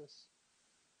Jesus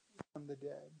from the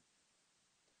dead.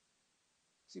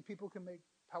 See, people can make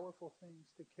powerful things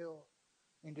to kill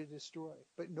and to destroy,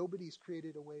 but nobody's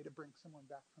created a way to bring someone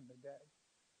back from the dead.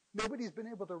 Nobody's been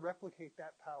able to replicate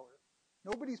that power.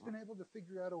 Nobody's been able to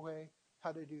figure out a way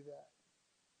how to do that.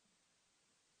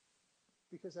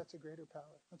 because that's a greater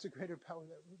power. That's a greater power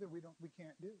that we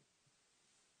can't do.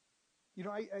 You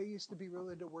know, I used to be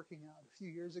really into working out. A few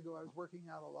years ago, I was working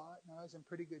out a lot, and I was in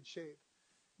pretty good shape.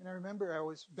 And I remember I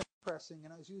was bench pressing,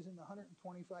 and I was using the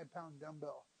 125-pound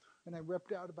dumbbell, and I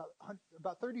repped out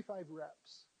about 35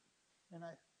 reps. And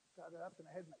I got up, and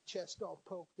I had my chest all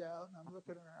poked out, and I'm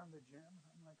looking around the gym,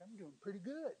 and I'm like, I'm doing pretty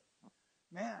good.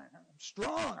 Man, I'm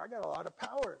strong. I got a lot of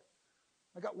power.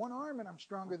 I got one arm, and I'm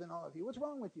stronger than all of you. What's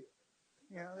wrong with you?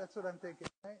 You know, that's what I'm thinking,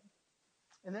 right?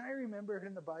 And then I remember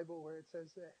in the Bible where it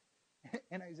says that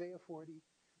in Isaiah 40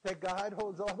 that God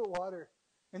holds all the water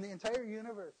in the entire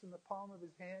universe in the palm of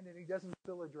his hand, and he doesn't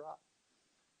spill a drop.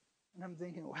 And I'm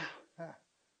thinking, wow, that's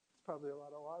probably a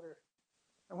lot of water.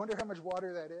 I wonder how much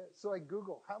water that is. So I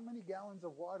Google, how many gallons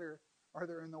of water are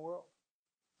there in the world?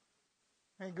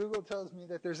 And Google tells me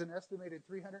that there's an estimated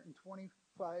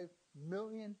 325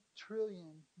 million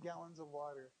trillion gallons of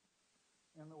water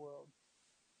in the world.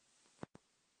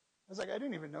 I was like, I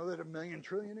didn't even know that 1,000,000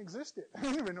 trillion existed. I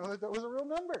didn't even know that was a real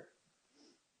number.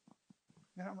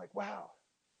 And I'm like, wow.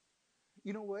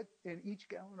 You know what? And each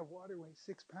gallon of water weighs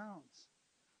 6 pounds.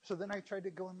 So then I tried to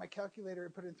go in my calculator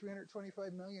and put in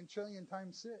 325 million trillion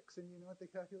times 6. And you know what the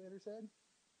calculator said?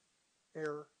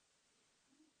 Error.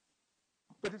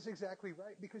 But it's exactly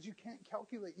right, because you can't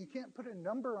calculate. You can't put a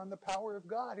number on the power of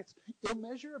God. It's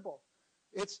immeasurable.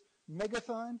 It's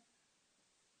megathon.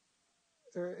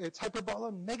 It's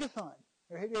hyperbola megathon.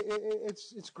 Right?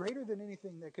 It's greater than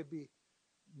anything that could be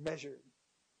measured.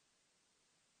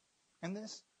 And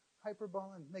this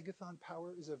hyperbola megathon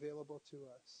power is available to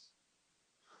us.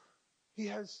 He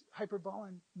has hyperbola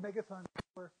and megathon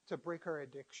power to break our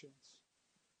addictions,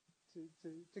 to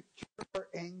cure our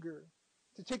anger,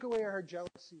 to take away our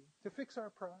jealousy, to fix our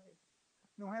pride.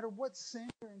 No matter what sin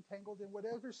you're entangled in,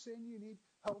 whatever sin you need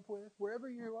help with, wherever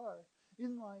you are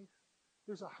in life,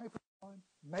 there's a hyperbola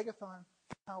megathon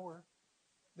power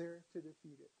there to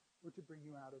defeat it or to bring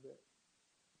you out of it.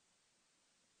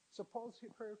 So Paul's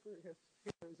prayer for us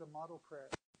here is a model prayer.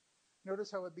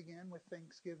 Notice how it began with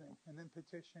thanksgiving and then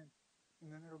petition,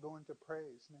 and then it'll go into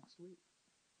praise next week.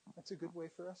 That's a good way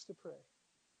for us to pray.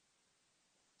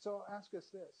 So I'll ask us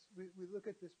this. We look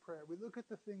at this prayer. We look at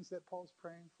the things that Paul's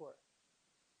praying for.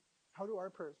 How do our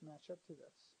prayers match up to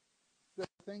this?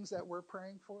 The things that we're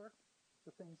praying for,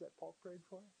 the things that Paul prayed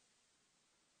for.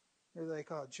 You're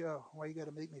like, oh, Joe, why you got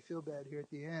to make me feel bad here at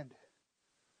the end?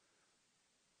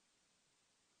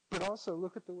 But also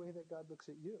look at the way that God looks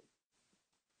at you.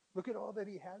 Look at all that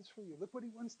he has for you. Look what he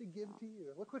wants to give to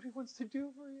you. Look what he wants to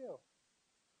do for you.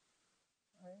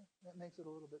 Right? That makes it a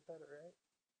little bit better, right?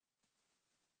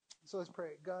 So let's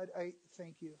pray. God, I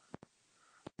thank you.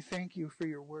 I thank you for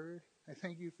your word. I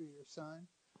thank you for your son.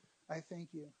 I thank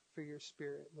you for your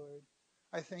spirit, Lord.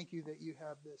 I thank you that you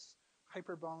have this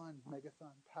hyperbola and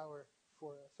megathon power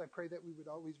for us. I pray that we would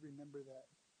always remember that,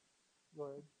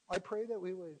 Lord. I pray that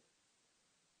we would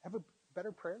have a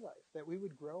better prayer life, that we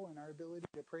would grow in our ability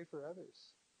to pray for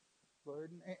others,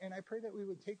 Lord. And I pray that we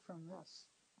would take from this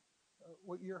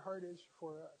what your heart is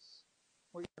for us,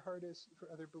 what your heart is for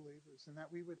other believers, and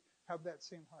that we would have that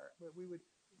same heart, that we would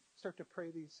start to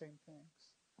pray these same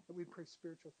things, that we'd pray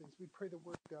spiritual things. We'd pray the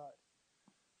word of God,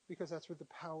 because that's where the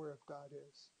power of God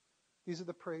is. These are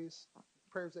the prayers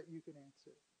that you can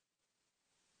answer.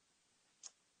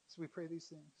 So we pray these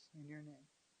things in your name.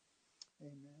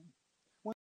 Amen.